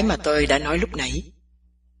cô gái mà tôi đã nói lúc nãy.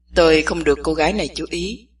 Tôi không được cô gái này chú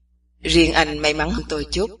ý. Riêng anh may mắn hơn tôi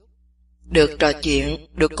chút. Được trò chuyện,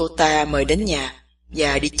 được cô ta mời đến nhà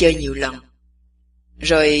và đi chơi nhiều lần.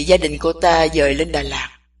 Rồi gia đình cô ta dời lên Đà Lạt.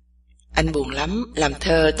 Anh buồn lắm, làm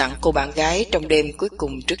thơ tặng cô bạn gái trong đêm cuối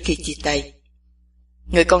cùng trước khi chia tay.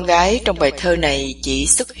 Người con gái trong bài thơ này chỉ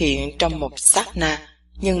xuất hiện trong một sát na,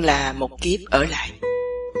 nhưng là một kiếp ở lại.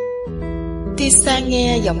 Tiên Sa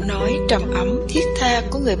nghe giọng nói trầm ấm thiết tha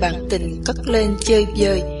của người bạn tình cất lên chơi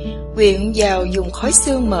vơi, quyện vào vùng khói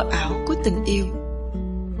sương mờ ảo của tình yêu.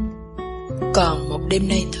 Còn một đêm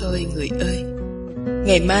nay thôi người ơi,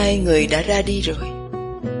 ngày mai người đã ra đi rồi.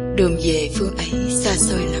 Đường về phương ấy xa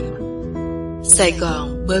xôi lắm, Sài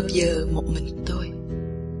Gòn bơ vơ một mình tôi.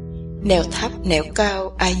 Nẻo thấp nẻo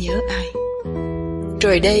cao ai nhớ ai.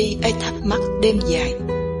 Rồi đây ai thắp mắt đêm dài,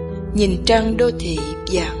 nhìn trăng đô thị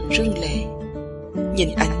vàng rưng lệ, nhìn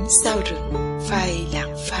ánh sao rừng phai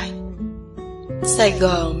lạng phai. Sài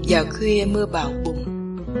Gòn vào khuya mưa bão bùng,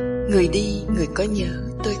 người đi người có nhớ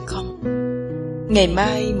tôi không? Ngày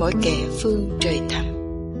mai mỗi kẻ phương trời thẳm,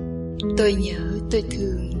 tôi nhớ tôi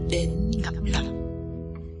thương đến ngập lòng.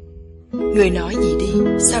 Người nói gì đi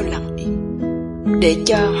sao lặng im, để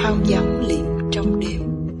cho hoang vắng liệm trong đêm.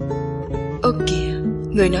 Ô kìa,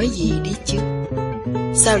 người nói gì đi chứ,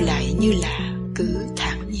 sao lại như là cứ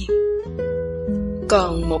thản nhiên.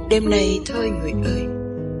 Còn một đêm nay thôi người ơi,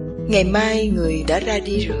 ngày mai người đã ra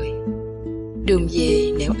đi rồi. Đường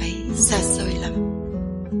về nẻo ấy xa xôi lắm,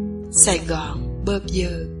 Sài Gòn bơ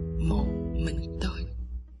vơ một mình tôi.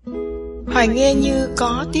 Hoài nghe như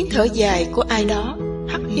có tiếng thở dài của ai đó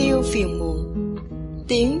hắt hiu phiền muộn,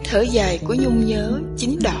 tiếng thở dài của nhung nhớ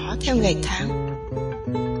chín đỏ theo ngày tháng.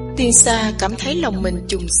 Tiên Sa cảm thấy lòng mình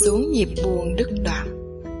trùng xuống nhịp buồn đứt đoạn.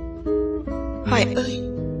 Hoài ơi,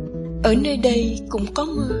 ở nơi đây cũng có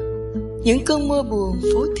mưa, những cơn mưa buồn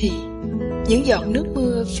phố thị, những giọt nước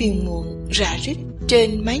mưa phiền muộn rã rít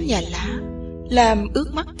trên mái nhà lá, làm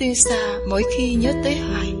ướt mắt Tiên Sa mỗi khi nhớ tới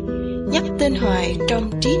Hoài, nhắc tên Hoài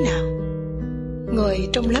trong trí não. Ngồi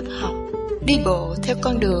trong lớp học, đi bộ theo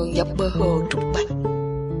con đường dọc bờ hồ trúc bạch,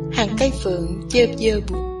 hàng cây phượng chơ vơ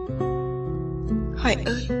buồn. Hoài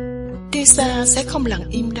ơi, Tiên Sa sẽ không lặng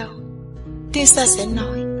im đâu. Tiên Sa sẽ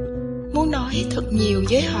nói, muốn nói thật nhiều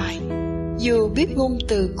với Hoài, dù biết ngôn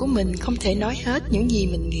từ của mình không thể nói hết những gì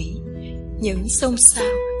mình nghĩ, những xôn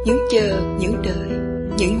xao, những chờ, những đợi,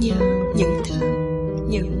 những nhớ, những thương,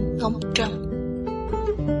 những ngóng trông.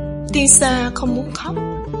 Tiên Sa không muốn khóc,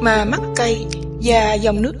 mà mắt cay và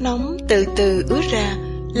dòng nước nóng từ từ ứa ra,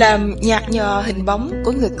 làm nhạt nhòa hình bóng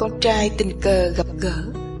của người con trai tình cờ gặp gỡ,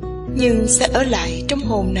 nhưng sẽ ở lại trong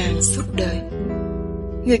hồn nàng suốt đời.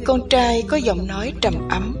 Người con trai có giọng nói trầm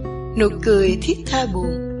ấm, nụ cười thiết tha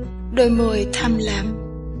buồn, đôi môi tham lam,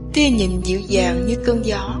 tia nhìn dịu dàng như cơn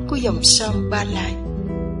gió của dòng sông Ba Lai.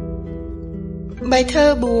 Bài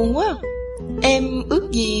thơ buồn quá, em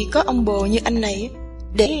ước gì có ông bồ như anh này,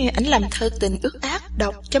 để ảnh làm thơ tình ước ác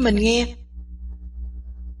đọc cho mình nghe.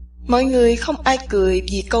 Mọi người không ai cười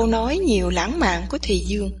vì câu nói nhiều lãng mạn của Thùy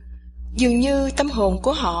Dương. Dường như tâm hồn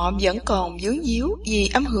của họ vẫn còn vướng víu vì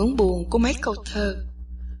âm hưởng buồn của mấy câu thơ.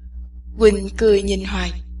 Quỳnh cười nhìn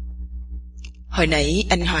Hoài. Hồi nãy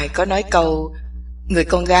anh Hoài có nói câu người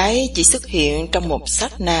con gái chỉ xuất hiện trong một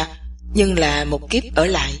sát na, nhưng là một kiếp ở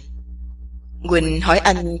lại. Quỳnh hỏi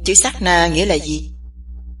anh chữ sát na nghĩa là gì?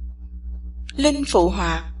 Linh phụ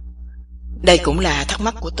họa. Đây cũng là thắc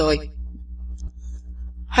mắc của tôi.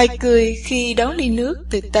 Hoài cười khi đón ly nước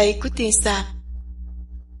từ tay của Tiên Sa.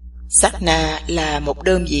 Sát na là một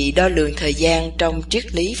đơn vị đo lường thời gian trong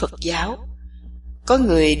triết lý Phật giáo. Có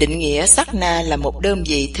người định nghĩa sát na là một đơn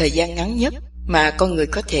vị thời gian ngắn nhất mà con người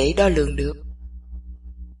có thể đo lường được.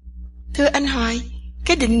 Thưa anh Hoài,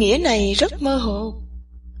 cái định nghĩa này rất mơ hồ.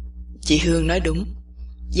 Chị Hương nói đúng.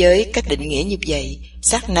 Với cách định nghĩa như vậy,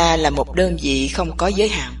 sát na là một đơn vị không có giới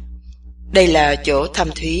hạn. Đây là chỗ thâm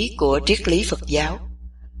thúy của triết lý Phật giáo.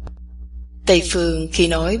 Tây phương khi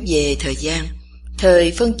nói về thời gian,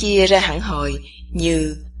 thời phân chia ra hẳn hồi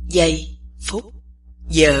như giây, phút,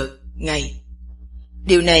 giờ, ngày.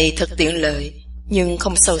 Điều này thật tiện lợi, nhưng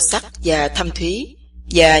không sâu sắc và thâm thúy,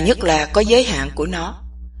 và nhất là có giới hạn của nó.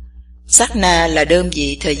 Sát na là đơn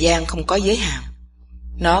vị thời gian không có giới hạn.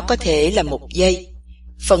 Nó có thể là 1 giây,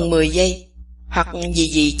 phần 10 giây, hoặc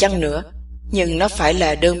gì chăng nữa, nhưng nó phải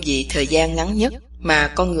là đơn vị thời gian ngắn nhất mà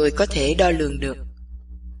con người có thể đo lường được.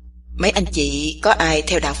 Mấy anh chị có ai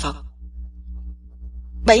theo đạo Phật?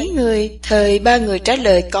 7 người, thời 3 người trả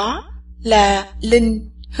lời có, là Linh,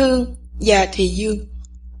 Hương và Thùy Dương.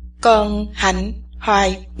 Còn Hạnh,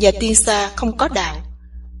 Hoài và Tiên Sa không có đạo.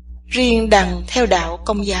 Riêng Đằng theo đạo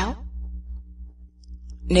Công giáo.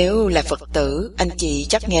 Nếu là Phật tử, anh chị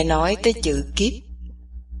chắc nghe nói tới chữ kiếp.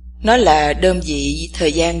 Nó là đơn vị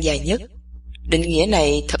thời gian dài nhất. Định nghĩa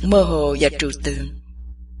này thật mơ hồ và trừu tượng.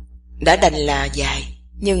 Đã đành là dài,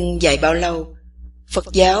 nhưng dài bao lâu? Phật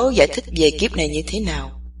giáo giải thích về kiếp này như thế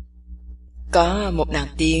nào? Có một nàng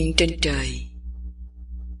tiên trên trời.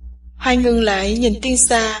 Hoài ngừng lại nhìn Tiên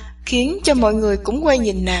Sa, khiến cho mọi người cũng quay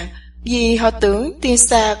nhìn nàng, vì họ tưởng Tiên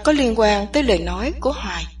Sa có liên quan tới lời nói của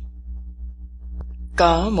Hoài.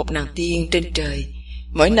 Có một nàng tiên trên trời,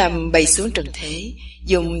 mỗi năm bay xuống trần thế,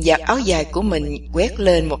 dùng vạt áo dài của mình quét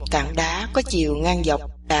lên một tảng đá có chiều ngang dọc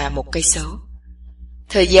là 1 cây số.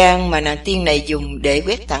 Thời gian mà nàng tiên này dùng để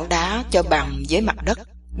quét tảng đá cho bằng với mặt đất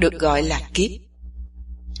được gọi là kiếp.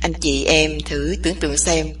 Anh chị em thử tưởng tượng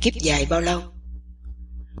xem kiếp dài bao lâu.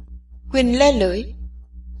 Huỳnh le lưỡi.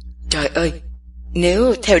 Trời ơi,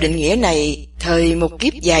 nếu theo định nghĩa này, thời một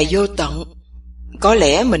kiếp dài vô tận, có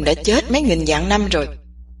lẽ mình đã chết mấy nghìn vạn năm rồi.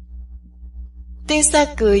 Tiên Sa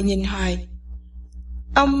cười nhìn Hoài.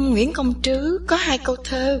 Ông Nguyễn Công Trứ có 2 câu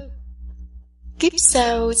thơ. Kiếp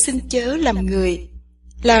sau xin chớ làm người,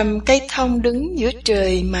 làm cây thông đứng giữa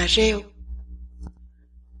trời mà reo.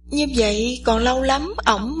 Như vậy còn lâu lắm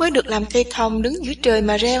ổng mới được làm cây thông đứng giữa trời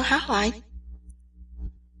mà reo hả Hoài?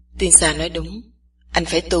 Tiên Sa nói đúng, anh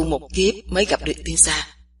phải tu 1 kiếp mới gặp được Tiên Sa.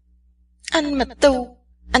 Anh mà tu,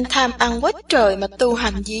 anh tham ăn quá trời mà tu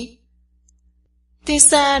hành gì? Tiên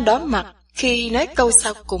Sa đỏ mặt khi nói câu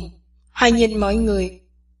sau cùng. Hoài nhìn mọi người.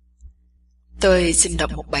 Tôi xin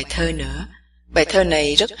đọc một bài thơ nữa. Bài thơ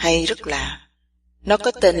này rất hay, rất lạ. Nó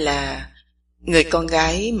có tên là Người con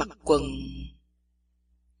gái mặc quần.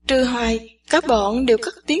 Trừ Hoài, các bọn đều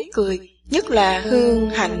cất tiếng cười, nhất là Hương,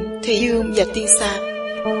 Hạnh, Thùy Dương và Tiên Sa.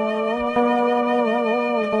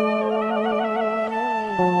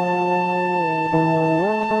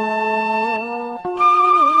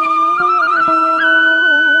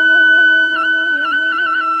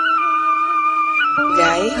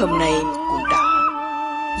 Gái hôm nay mặc quần đỏ,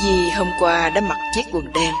 vì hôm qua đã mặc chiếc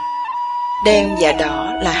quần đen. Đen và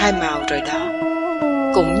đỏ là 2 màu rồi đó,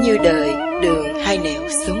 cũng như đời đường 2 nẻo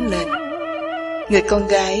xuống lên. Người con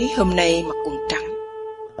gái hôm nay mặc quần trắng,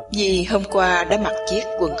 vì hôm qua đã mặc chiếc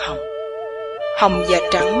quần hồng. Hồng và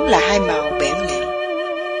trắng là 2 màu bẽn lẽn,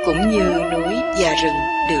 cũng như núi và rừng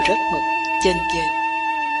đều rất mực chênh chênh.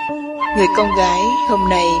 Người con gái hôm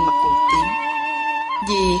nay mặc quần tím,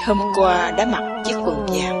 vì hôm qua đã mặc chiếc quần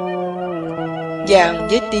vàng. Vàng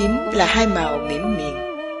với tím là 2 màu mỉm miệng,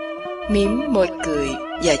 mím môi cười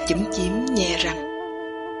và chúm chím nhe răng.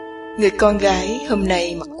 Người con gái hôm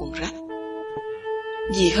nay mặc quần rách,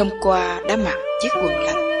 vì hôm qua đã mặc chiếc quần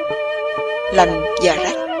lành. Lành và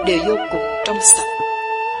rách đều vô cùng trong sạch,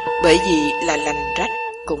 bởi vì là lành rách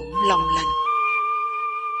cũng long lanh.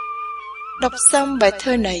 Đọc xong bài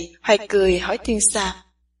thơ này, Hoài cười hỏi Tiên Sa.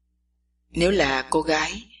 Nếu là cô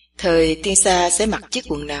gái, thời Tiên Sa sẽ mặc chiếc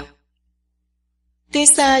quần nào? Tiên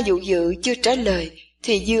Sa dụ dự chưa trả lời,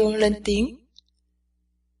 thì Dương lên tiếng.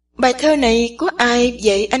 Bài thơ này của ai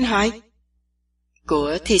vậy anh Hoài?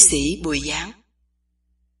 Của thi sĩ Bùi Giáng.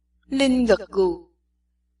 Linh gật gù.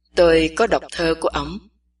 Tôi có đọc thơ của ổng.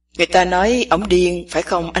 Người ta nói ổng điên, phải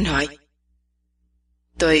không anh Hoài?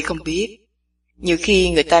 Tôi không biết. Nhiều khi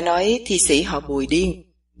người ta nói thi sĩ họ Bùi điên,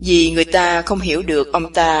 vì người ta không hiểu được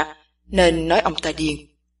ông ta, nên nói ông ta điên.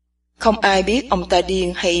 Không ai biết ông ta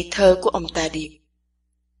điên hay thơ của ông ta điên.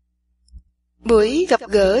 Buổi gặp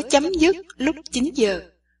gỡ chấm dứt lúc 9 giờ.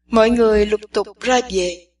 Mọi người lục tục ra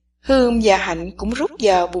về. Hương và Hạnh cũng rút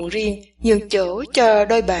vào buồng riêng, nhường chỗ cho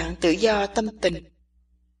đôi bạn tự do tâm tình.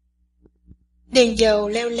 Đèn dầu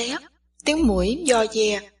leo lét, tiếng muỗi do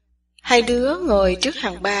ve. 2 đứa ngồi trước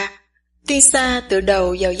hàng ba. Tiên Sa tựa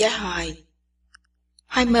đầu vào vai Hoài.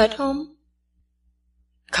 Hoài mệt không?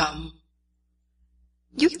 Không.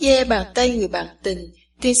 Vuốt ve bàn tay người bạn tình,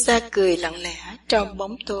 Tiên Sa cười lặng lẽ trong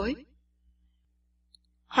bóng tối.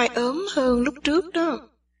 Hoài ốm hơn lúc trước đó.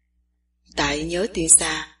 Tại nhớ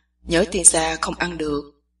Tiên Sa không ăn được.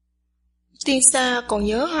 Tiên Sa còn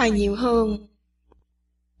nhớ Hoài nhiều hơn.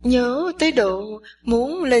 Nhớ tới độ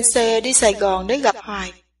muốn lên xe đi Sài Gòn để gặp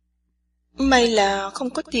Hoài. May là không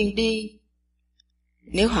có tiền đi.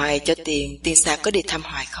 Nếu Hoài cho tiền, Tiên Sa có đi thăm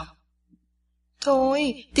Hoài không?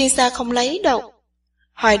 Thôi, Tiên Sa không lấy đâu.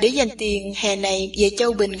 Hoài để dành tiền hè này về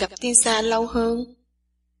Châu Bình gặp Tiên Sa lâu hơn.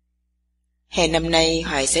 Hè năm nay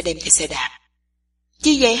Hoài sẽ đem theo xe đạp.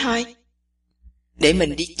 Chi vậy Hoài? Để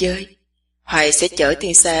mình đi chơi. Hoài sẽ chở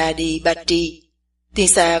Tiên Sa đi Ba Tri. Tiên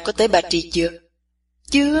Sa có tới Ba Tri chưa?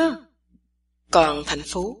 Chưa. Còn Thành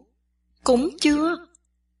Phú? Cũng chưa.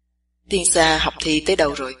 Tiên Sa học thi tới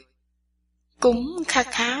đâu rồi? Cũng khá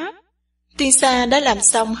khá. Tiên Sa đã làm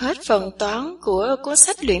xong hết phần toán của cuốn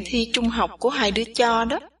sách luyện thi trung học của Hoài đưa cho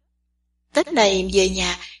đó. Tết này về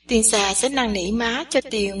nhà, Tiên Sa sẽ năn nỉ má cho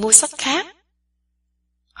tiền mua sách khác.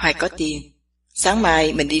 Hoài có tiền. Sáng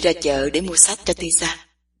mai mình đi ra chợ để mua sách cho Tiên Sa.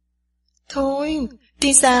 Thôi,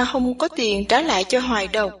 Tiên Sa không có tiền trả lại cho Hoài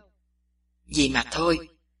đâu. Gì mà thôi.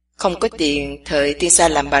 Không có tiền, thời Tiên Sa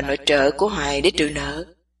làm bà nội trợ của Hoài để trừ nợ.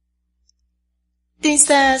 Tiên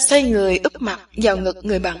Sa xoay người úp mặt vào ngực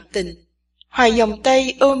người bạn tình. Hoài vòng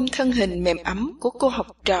tay ôm thân hình mềm ấm của cô học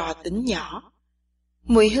trò tỉnh nhỏ.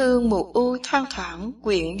 Mùi hương mù u thoang thoảng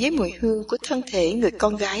quyện với mùi hương của thân thể người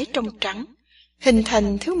con gái trong trắng, hình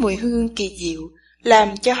thành thứ mùi hương kỳ diệu,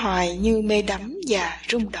 làm cho Hoài như mê đắm và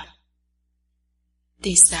rung động.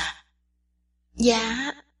 Tiên Sa.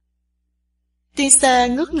 Dạ. Tiên Sa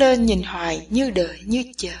ngước lên nhìn Hoài như đợi như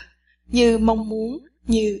chờ, như mong muốn,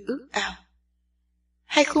 như ước ao.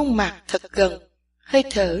 Hai khuôn mặt thật gần, hơi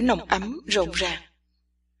thở nồng ấm rộn ràng.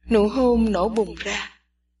 Nụ hôn nổ bùng ra,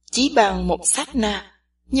 chỉ bằng một sát na,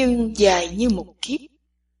 nhưng dài như một kiếp,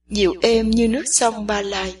 dịu êm như nước sông Ba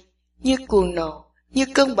Lai, như cuồng nộ, như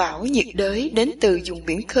cơn bão nhiệt đới đến từ vùng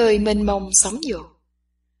biển khơi mênh mông sóng dội.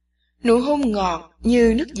 Nụ hôn ngọt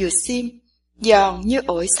như nước dừa xiêm, giòn như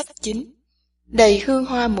ổi sắp chín, đầy hương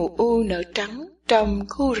hoa mù u nở trắng trong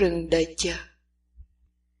khu rừng đợi chờ.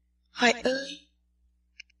 Hoài ơi!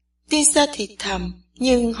 Tiên Sa thì thầm,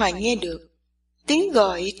 nhưng Hoài nghe được. Tiếng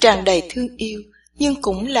gọi tràn đầy thương yêu, nhưng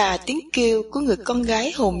cũng là tiếng kêu của người con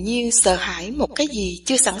gái hồn nhiên sợ hãi một cái gì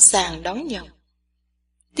chưa sẵn sàng đón nhận.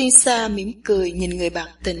 Tiên Sa mỉm cười nhìn người bạn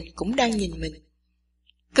tình cũng đang nhìn mình.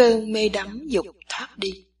 Cơn mê đắm dục thoát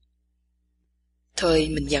đi. Thôi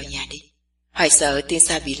mình vào nhà đi. Hoài sợ Tiên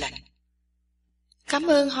Sa bị lạnh. Cảm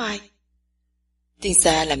ơn Hoài. Tiên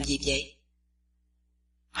Sa làm gì vậy?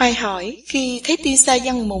 Hoài hỏi khi thấy Tiên Sa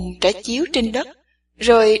văng mùng trải chiếu trên đất,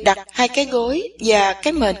 rồi đặt hai cái gối và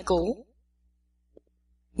cái mền cũ.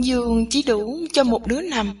 Giường chỉ đủ cho một đứa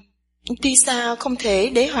nằm. Tiên Sa không thể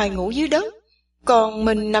để Hoài ngủ dưới đất, còn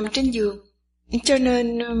mình nằm trên giường. Cho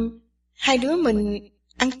nên hai đứa mình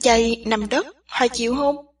ăn chay nằm đất. Hoài chịu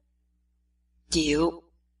không? Chịu.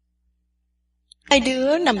 Hai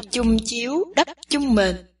đứa nằm chung chiếu, đắp chung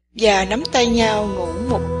mền và nắm tay nhau ngủ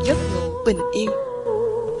một giấc ngủ bình yên.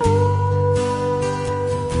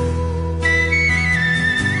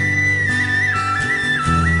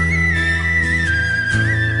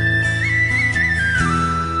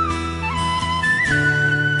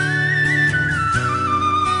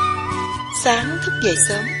 Sáng thức dậy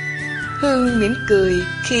sớm, Hương mỉm cười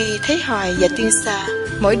khi thấy Hoài và Tiên Sa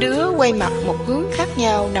mỗi đứa quay mặt một hướng khác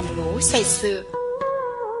nhau nằm ngủ say sưa.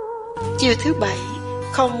 Chiều thứ Bảy,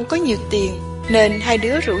 không có nhiều tiền nên hai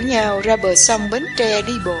đứa rủ nhau ra bờ sông Bến Tre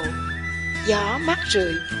đi bộ. Gió mát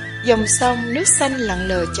rượi, dòng sông nước xanh lặng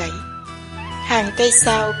lờ chảy. Hàng cây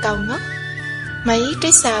sao cao ngất, mấy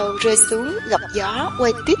trái sao rơi xuống gặp gió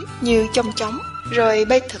quay tít như chong chóng rồi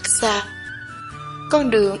bay thật xa. Con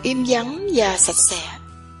đường im vắng và sạch sẽ.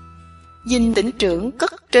 Dinh tỉnh trưởng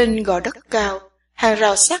cất trên gò đất cao, hàng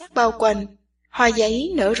rào sắt bao quanh, hoa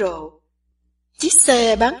giấy nở rộ. Chiếc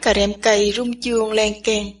xe bán cà rem cây rung chuông len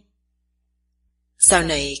keng. Sau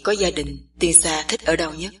này có gia đình, Tiên Sa thích ở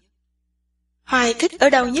đâu nhất? Hoài thích ở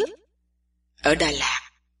đâu nhất? Ở Đà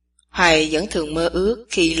Lạt. Hoài vẫn thường mơ ước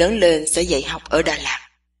khi lớn lên sẽ dạy học ở Đà Lạt.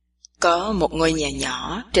 Có một ngôi nhà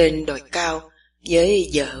nhỏ trên đồi cao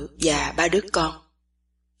với vợ và 3 đứa con.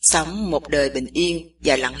 Sống một đời bình yên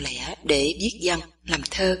và lặng lẽ để viết văn, làm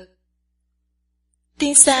thơ.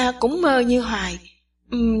 Tiên Sa cũng mơ như Hoài.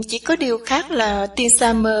 Chỉ có điều khác là Tiên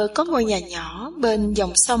Sa mơ có ngôi nhà nhỏ bên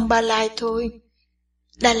dòng sông Ba Lai thôi.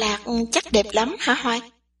 Đà Lạt chắc đẹp lắm hả Hoài?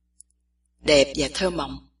 Đẹp và thơ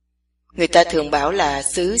mộng. Người ta thường bảo là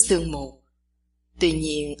xứ sương mù. Tuy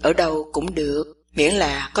nhiên ở đâu cũng được, miễn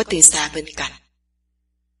là có Tiên Sa bên cạnh.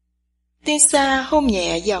 Tiên Sa hôn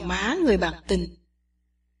nhẹ vào má người bạn tình.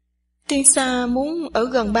 Tiên Sa muốn ở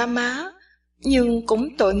gần ba má, nhưng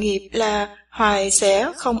cũng tội nghiệp là Hoài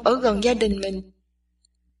sẽ không ở gần gia đình mình.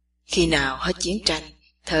 Khi nào hết chiến tranh,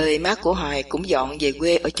 Thời má của Hoài cũng dọn về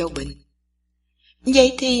quê ở Châu Bình.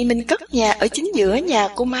 Vậy thì mình cất nhà ở chính giữa nhà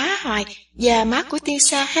của má Hoài và má của Tiên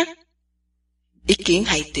Sa ha. Ý kiến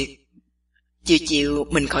hay tuyệt. Chiều chiều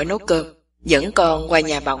mình khỏi nấu cơm, dẫn con qua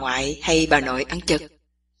nhà bà ngoại hay bà nội ăn chân.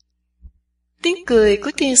 Tiếng cười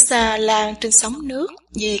của Tiên Sa Lan trên sóng nước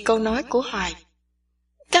vì câu nói của Hoài.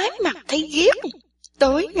 Cái mặt thấy ghét,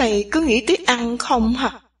 tối ngày cứ nghĩ tới ăn không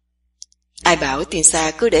hả? Ai bảo Tiên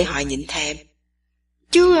Sa cứ để Hoài nhịn thèm.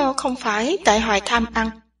 Chứ không phải tại Hoài tham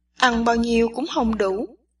ăn bao nhiêu cũng không đủ.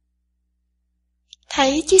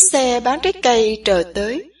 Thấy chiếc xe bán trái cây chờ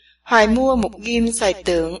tới, Hoài mua một ghim xoài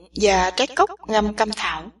tượng và trái cốc ngâm cam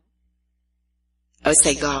thảo. Ở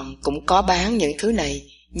Sài Gòn cũng có bán những thứ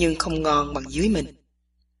này, nhưng không ngon bằng dưới mình.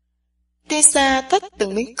 Tiên Sa tách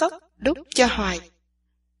từng miếng cốc đút cho Hoài.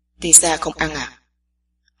 Tiên Sa không ăn à?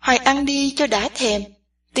 Hoài ăn đi cho đã thèm.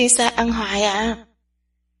 Tiên Sa ăn Hoài à?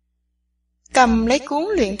 Cầm lấy cuốn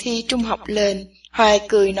luyện thi trung học lên, Hoài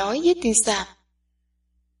cười nói với Tiên Sa.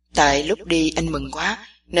 Tại lúc đi anh mừng quá,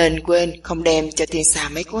 nên quên không đem cho Tiên Sa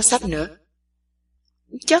mấy cuốn sách nữa.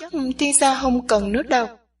 Chắc Tiên Sa không cần nữa đâu.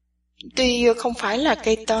 Tuy không phải là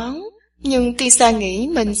cây toán, nhưng Tiên Sa nghĩ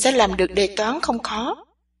mình sẽ làm được đề toán không khó.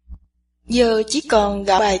 Giờ chỉ còn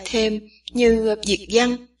gạo bài thêm như việt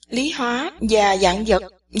văn, lý hóa và vạn vật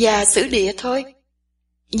và sử địa thôi.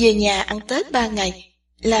 Về nhà ăn Tết 3 ngày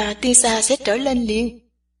là Tiên Sa sẽ trở lên liền.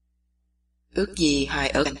 Ước gì Hoài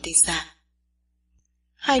ở cạnh Tiên Sa.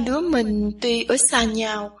 Hai đứa mình tuy ở xa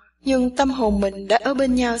nhau, nhưng tâm hồn mình đã ở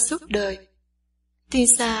bên nhau suốt đời. Tiên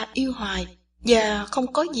Sa yêu Hoài và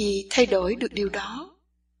không có gì thay đổi được điều đó.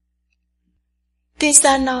 Tiên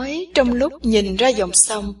Sa nói trong lúc nhìn ra dòng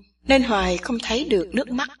sông, nên Hoài không thấy được nước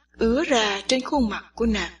mắt ứa ra trên khuôn mặt của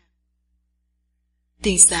nàng.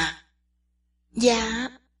 Tiên Sa. Dạ.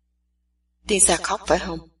 Tiên Sa khóc phải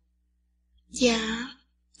không? Dạ.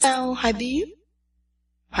 Sao Hoài biết?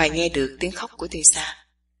 Hoài nghe được tiếng khóc của Tiên Sa.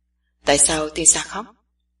 Tại sao Tiên Sa khóc?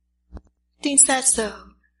 Tiên Sa sợ.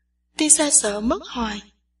 Tiên Sa sợ mất Hoài.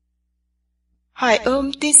 Hoài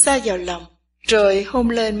ôm Tiên Sa vào lòng, rồi hôn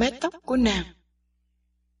lên mái tóc của nàng.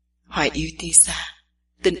 Hoài yêu Tiên Sa.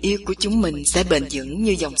 Tình yêu của chúng mình sẽ bền vững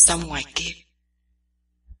như dòng sông ngoài kia.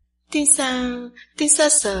 Tiên Sa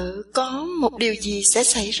sợ có một điều gì sẽ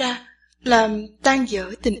xảy ra, làm tan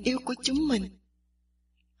vỡ tình yêu của chúng mình.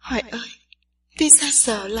 Hoài ơi, Tiên Sa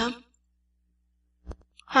sợ lắm.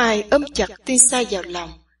 Hoài ôm chặt Tiên Sa vào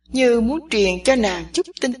lòng, như muốn truyền cho nàng chút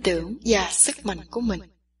tin tưởng và sức mạnh của mình.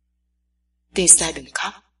 Tiên Sa đừng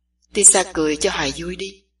khóc. Tiên Sa cười cho Hoài vui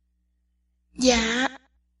đi. Dạ.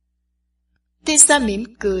 Tiên Sa mỉm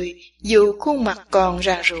cười, dù khuôn mặt còn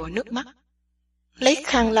ràn rụa nước mắt. Lấy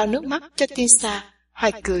khăn lau nước mắt cho Tiên Sa,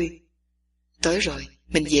 Hoài cười. Tới rồi,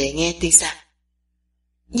 mình về nghe Tiên Sa.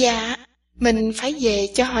 Dạ, mình phải về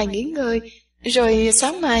cho Hoài nghỉ ngơi, rồi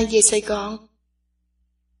sáng mai về Sài Gòn.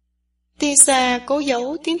 Tiên Sa cố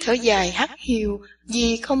giấu tiếng thở dài hắt hiu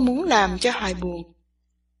vì không muốn làm cho Hoài buồn.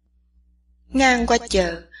 Ngang qua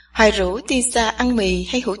chợ, Hoài rủ Tiên Sa ăn mì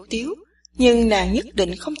hay hủ tiếu, nhưng nàng nhất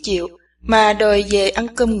định không chịu, mà đòi về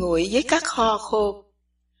ăn cơm nguội với các kho khô.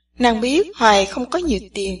 Nàng biết Hoài không có nhiều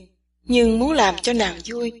tiền, nhưng muốn làm cho nàng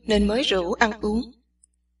vui nên mới rủ ăn uống.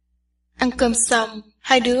 Ăn cơm xong,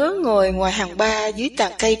 hai đứa ngồi ngoài hàng ba dưới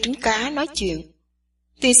tàn cây trứng cá nói chuyện.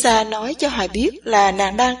 Tiên Sa nói cho Hoài biết là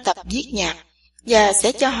nàng đang tập viết nhạc và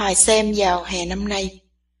sẽ cho Hoài xem vào hè năm nay.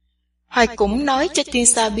 Hoài cũng nói cho Tiên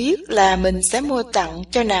Sa biết là mình sẽ mua tặng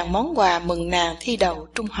cho nàng món quà mừng nàng thi đậu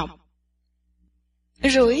trung học.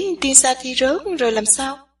 Rồi Tiên Sa thi rớt rồi làm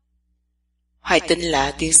sao? Hoài tin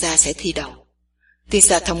là Tiên Sa sẽ thi đậu. Tiên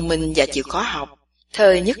Sa thông minh và chịu khó học,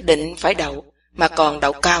 thời nhất định phải đậu, mà còn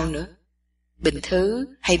đậu cao nữa. Bình thứ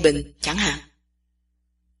hay bình chẳng hạn.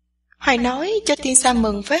 Hoài nói cho Tiên Sa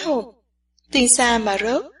mừng phải không? Tiên Sa mà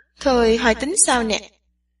rớt, thời Hoài tính sao nè?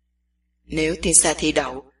 Nếu Tiên Sa thi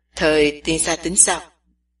đậu, thời Tiên Sa tính sao?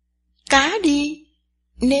 Cá đi.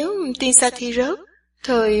 Nếu Tiên Sa thi rớt,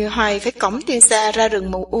 thời Hoài phải cõng Tiên Sa ra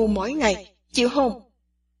rừng Mù U mỗi ngày, chịu không?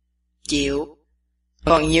 Chịu.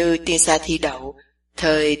 Còn như Tiên Sa thi đậu,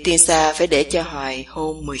 thời Tiên Sa phải để cho Hoài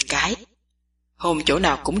hôn 10 cái. Hôn chỗ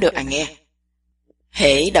nào cũng được à nghe.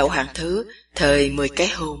 Hễ đậu hạng thứ, thời 10 cái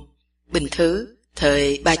hôn. Bình thứ,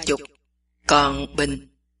 thời 30. Còn bình,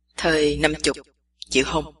 thời 50. Chịu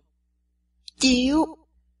không? Chịu.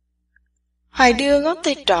 Hoài đưa ngón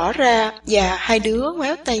tay trỏ ra và hai đứa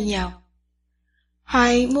ngoéo tay nhau.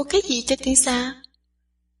 Hoài mua cái gì cho Tiên Sa?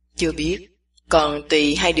 Chưa biết. Còn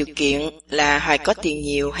tùy hai điều kiện là Hoài có tiền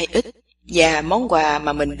nhiều hay ít và món quà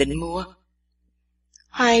mà mình định mua.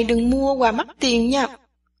 Hoài đừng mua quà mắc tiền nha.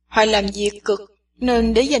 Hoài làm việc cực,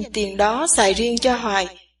 nên để dành tiền đó xài riêng cho Hoài,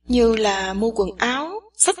 như là mua quần áo,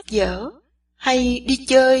 sách vở, hay đi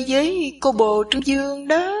chơi với cô bồ Trương Dương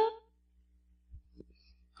đó.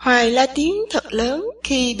 Hoài la tiếng thật lớn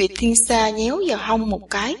khi bị Tiên Sa nhéo vào hông một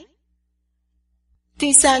cái.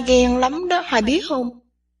 Tiên Sa ghen lắm đó, Hoài biết không?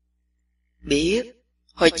 Biết.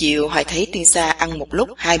 Hồi chiều Hoài thấy Tiên Sa ăn một lúc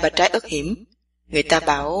 2-3 trái ớt hiểm. Người ta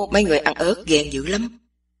bảo mấy người ăn ớt ghen dữ lắm.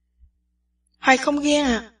 Hoài không ghen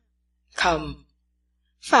à? Không.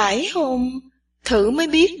 Phải không? Thử mới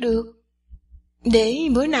biết được. Để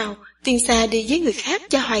bữa nào Tiên Sa đi với người khác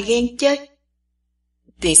cho Hoài ghen chơi.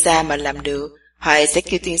 Tiên Sa mà làm được, Hoài sẽ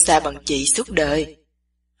kêu Tiên Sa bằng chị suốt đời.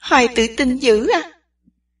 Hoài tự tin dữ à?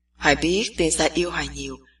 Hoài biết Tiên Sa yêu Hoài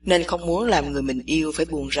nhiều, nên không muốn làm người mình yêu phải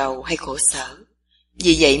buồn rầu hay khổ sở.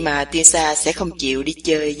 Vì vậy mà Tiên Sa sẽ không chịu đi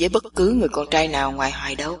chơi với bất cứ người con trai nào ngoài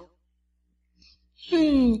Hoài đâu.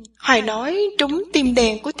 Hoài nói trúng tim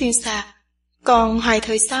đen của Tiên Sa. Còn Hoài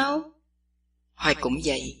thời sao? Hoài cũng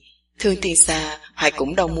vậy. Thương Tiên Sa, Hoài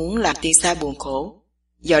cũng đâu muốn làm Tiên Sa buồn khổ.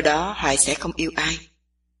 Do đó Hoài sẽ không yêu ai.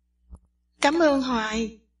 Cảm ơn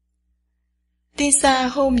Hoài. Tiên Sa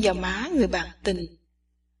hôn vào má người bạn tình.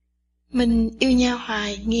 Mình yêu nhau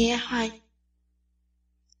Hoài, nghe Hoài.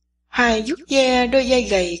 Hoài vuốt ve đôi vai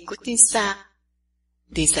gầy của Tiên Sa.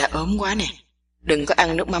 Tiên Sa ốm quá nè. Đừng có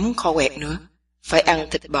ăn nước mắm kho quẹt nữa. Phải ăn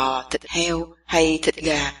thịt bò, thịt heo hay thịt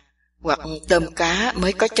gà, hoặc tôm cá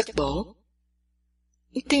mới có chất bổ.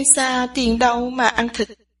 Tiên Sa tiền đâu mà ăn thịt?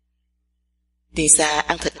 Tiên Sa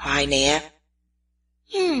ăn thịt Hoài nè.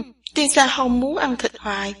 Tiên Sa không muốn ăn thịt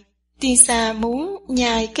Hoài. Tiên Sa muốn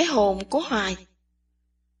nhai cái hồn của Hoài.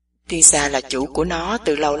 Tiên Sa là chủ của nó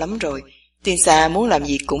từ lâu lắm rồi. Tiên Sa muốn làm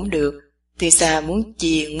gì cũng được. Tiên Sa muốn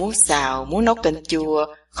chiên, muốn xào, muốn nấu canh chua,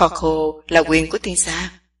 kho khô là quyền của Tiên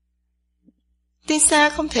Sa. Tiên Sa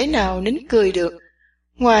không thể nào nín cười được.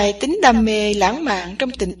 Ngoài tính đam mê lãng mạn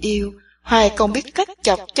trong tình yêu, Hoài còn biết cách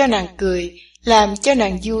chọc cho nàng cười, làm cho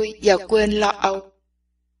nàng vui và quên lo âu.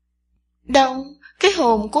 Đâu? Cái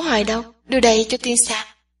hồn của Hoài đâu? Đưa đây cho Tiên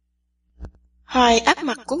Sa. Hoài áp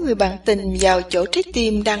mặt của người bạn tình vào chỗ trái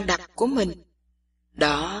tim đang đập của mình.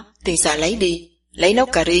 Đó, Tiên Sa lấy đi, lấy nấu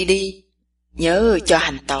cà ri đi. Nhớ cho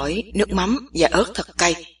hành tỏi, nước mắm và ớt thật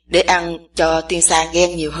cay để ăn cho Tiên Sa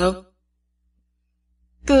ghen nhiều hơn.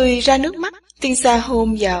 Cười ra nước mắt, Tiên Sa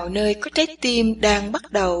hôn vào nơi có trái tim đang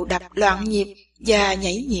bắt đầu đập loạn nhịp và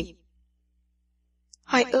nhảy nhịp.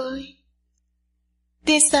 Hoài ơi!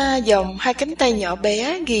 Tiên Sa vòng hai cánh tay nhỏ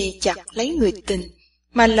bé ghì chặt lấy người tình,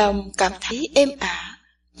 mà lòng cảm thấy êm ả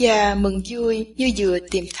và mừng vui như vừa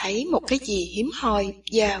tìm thấy một cái gì hiếm hoi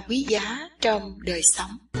và quý giá trong đời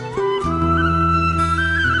sống.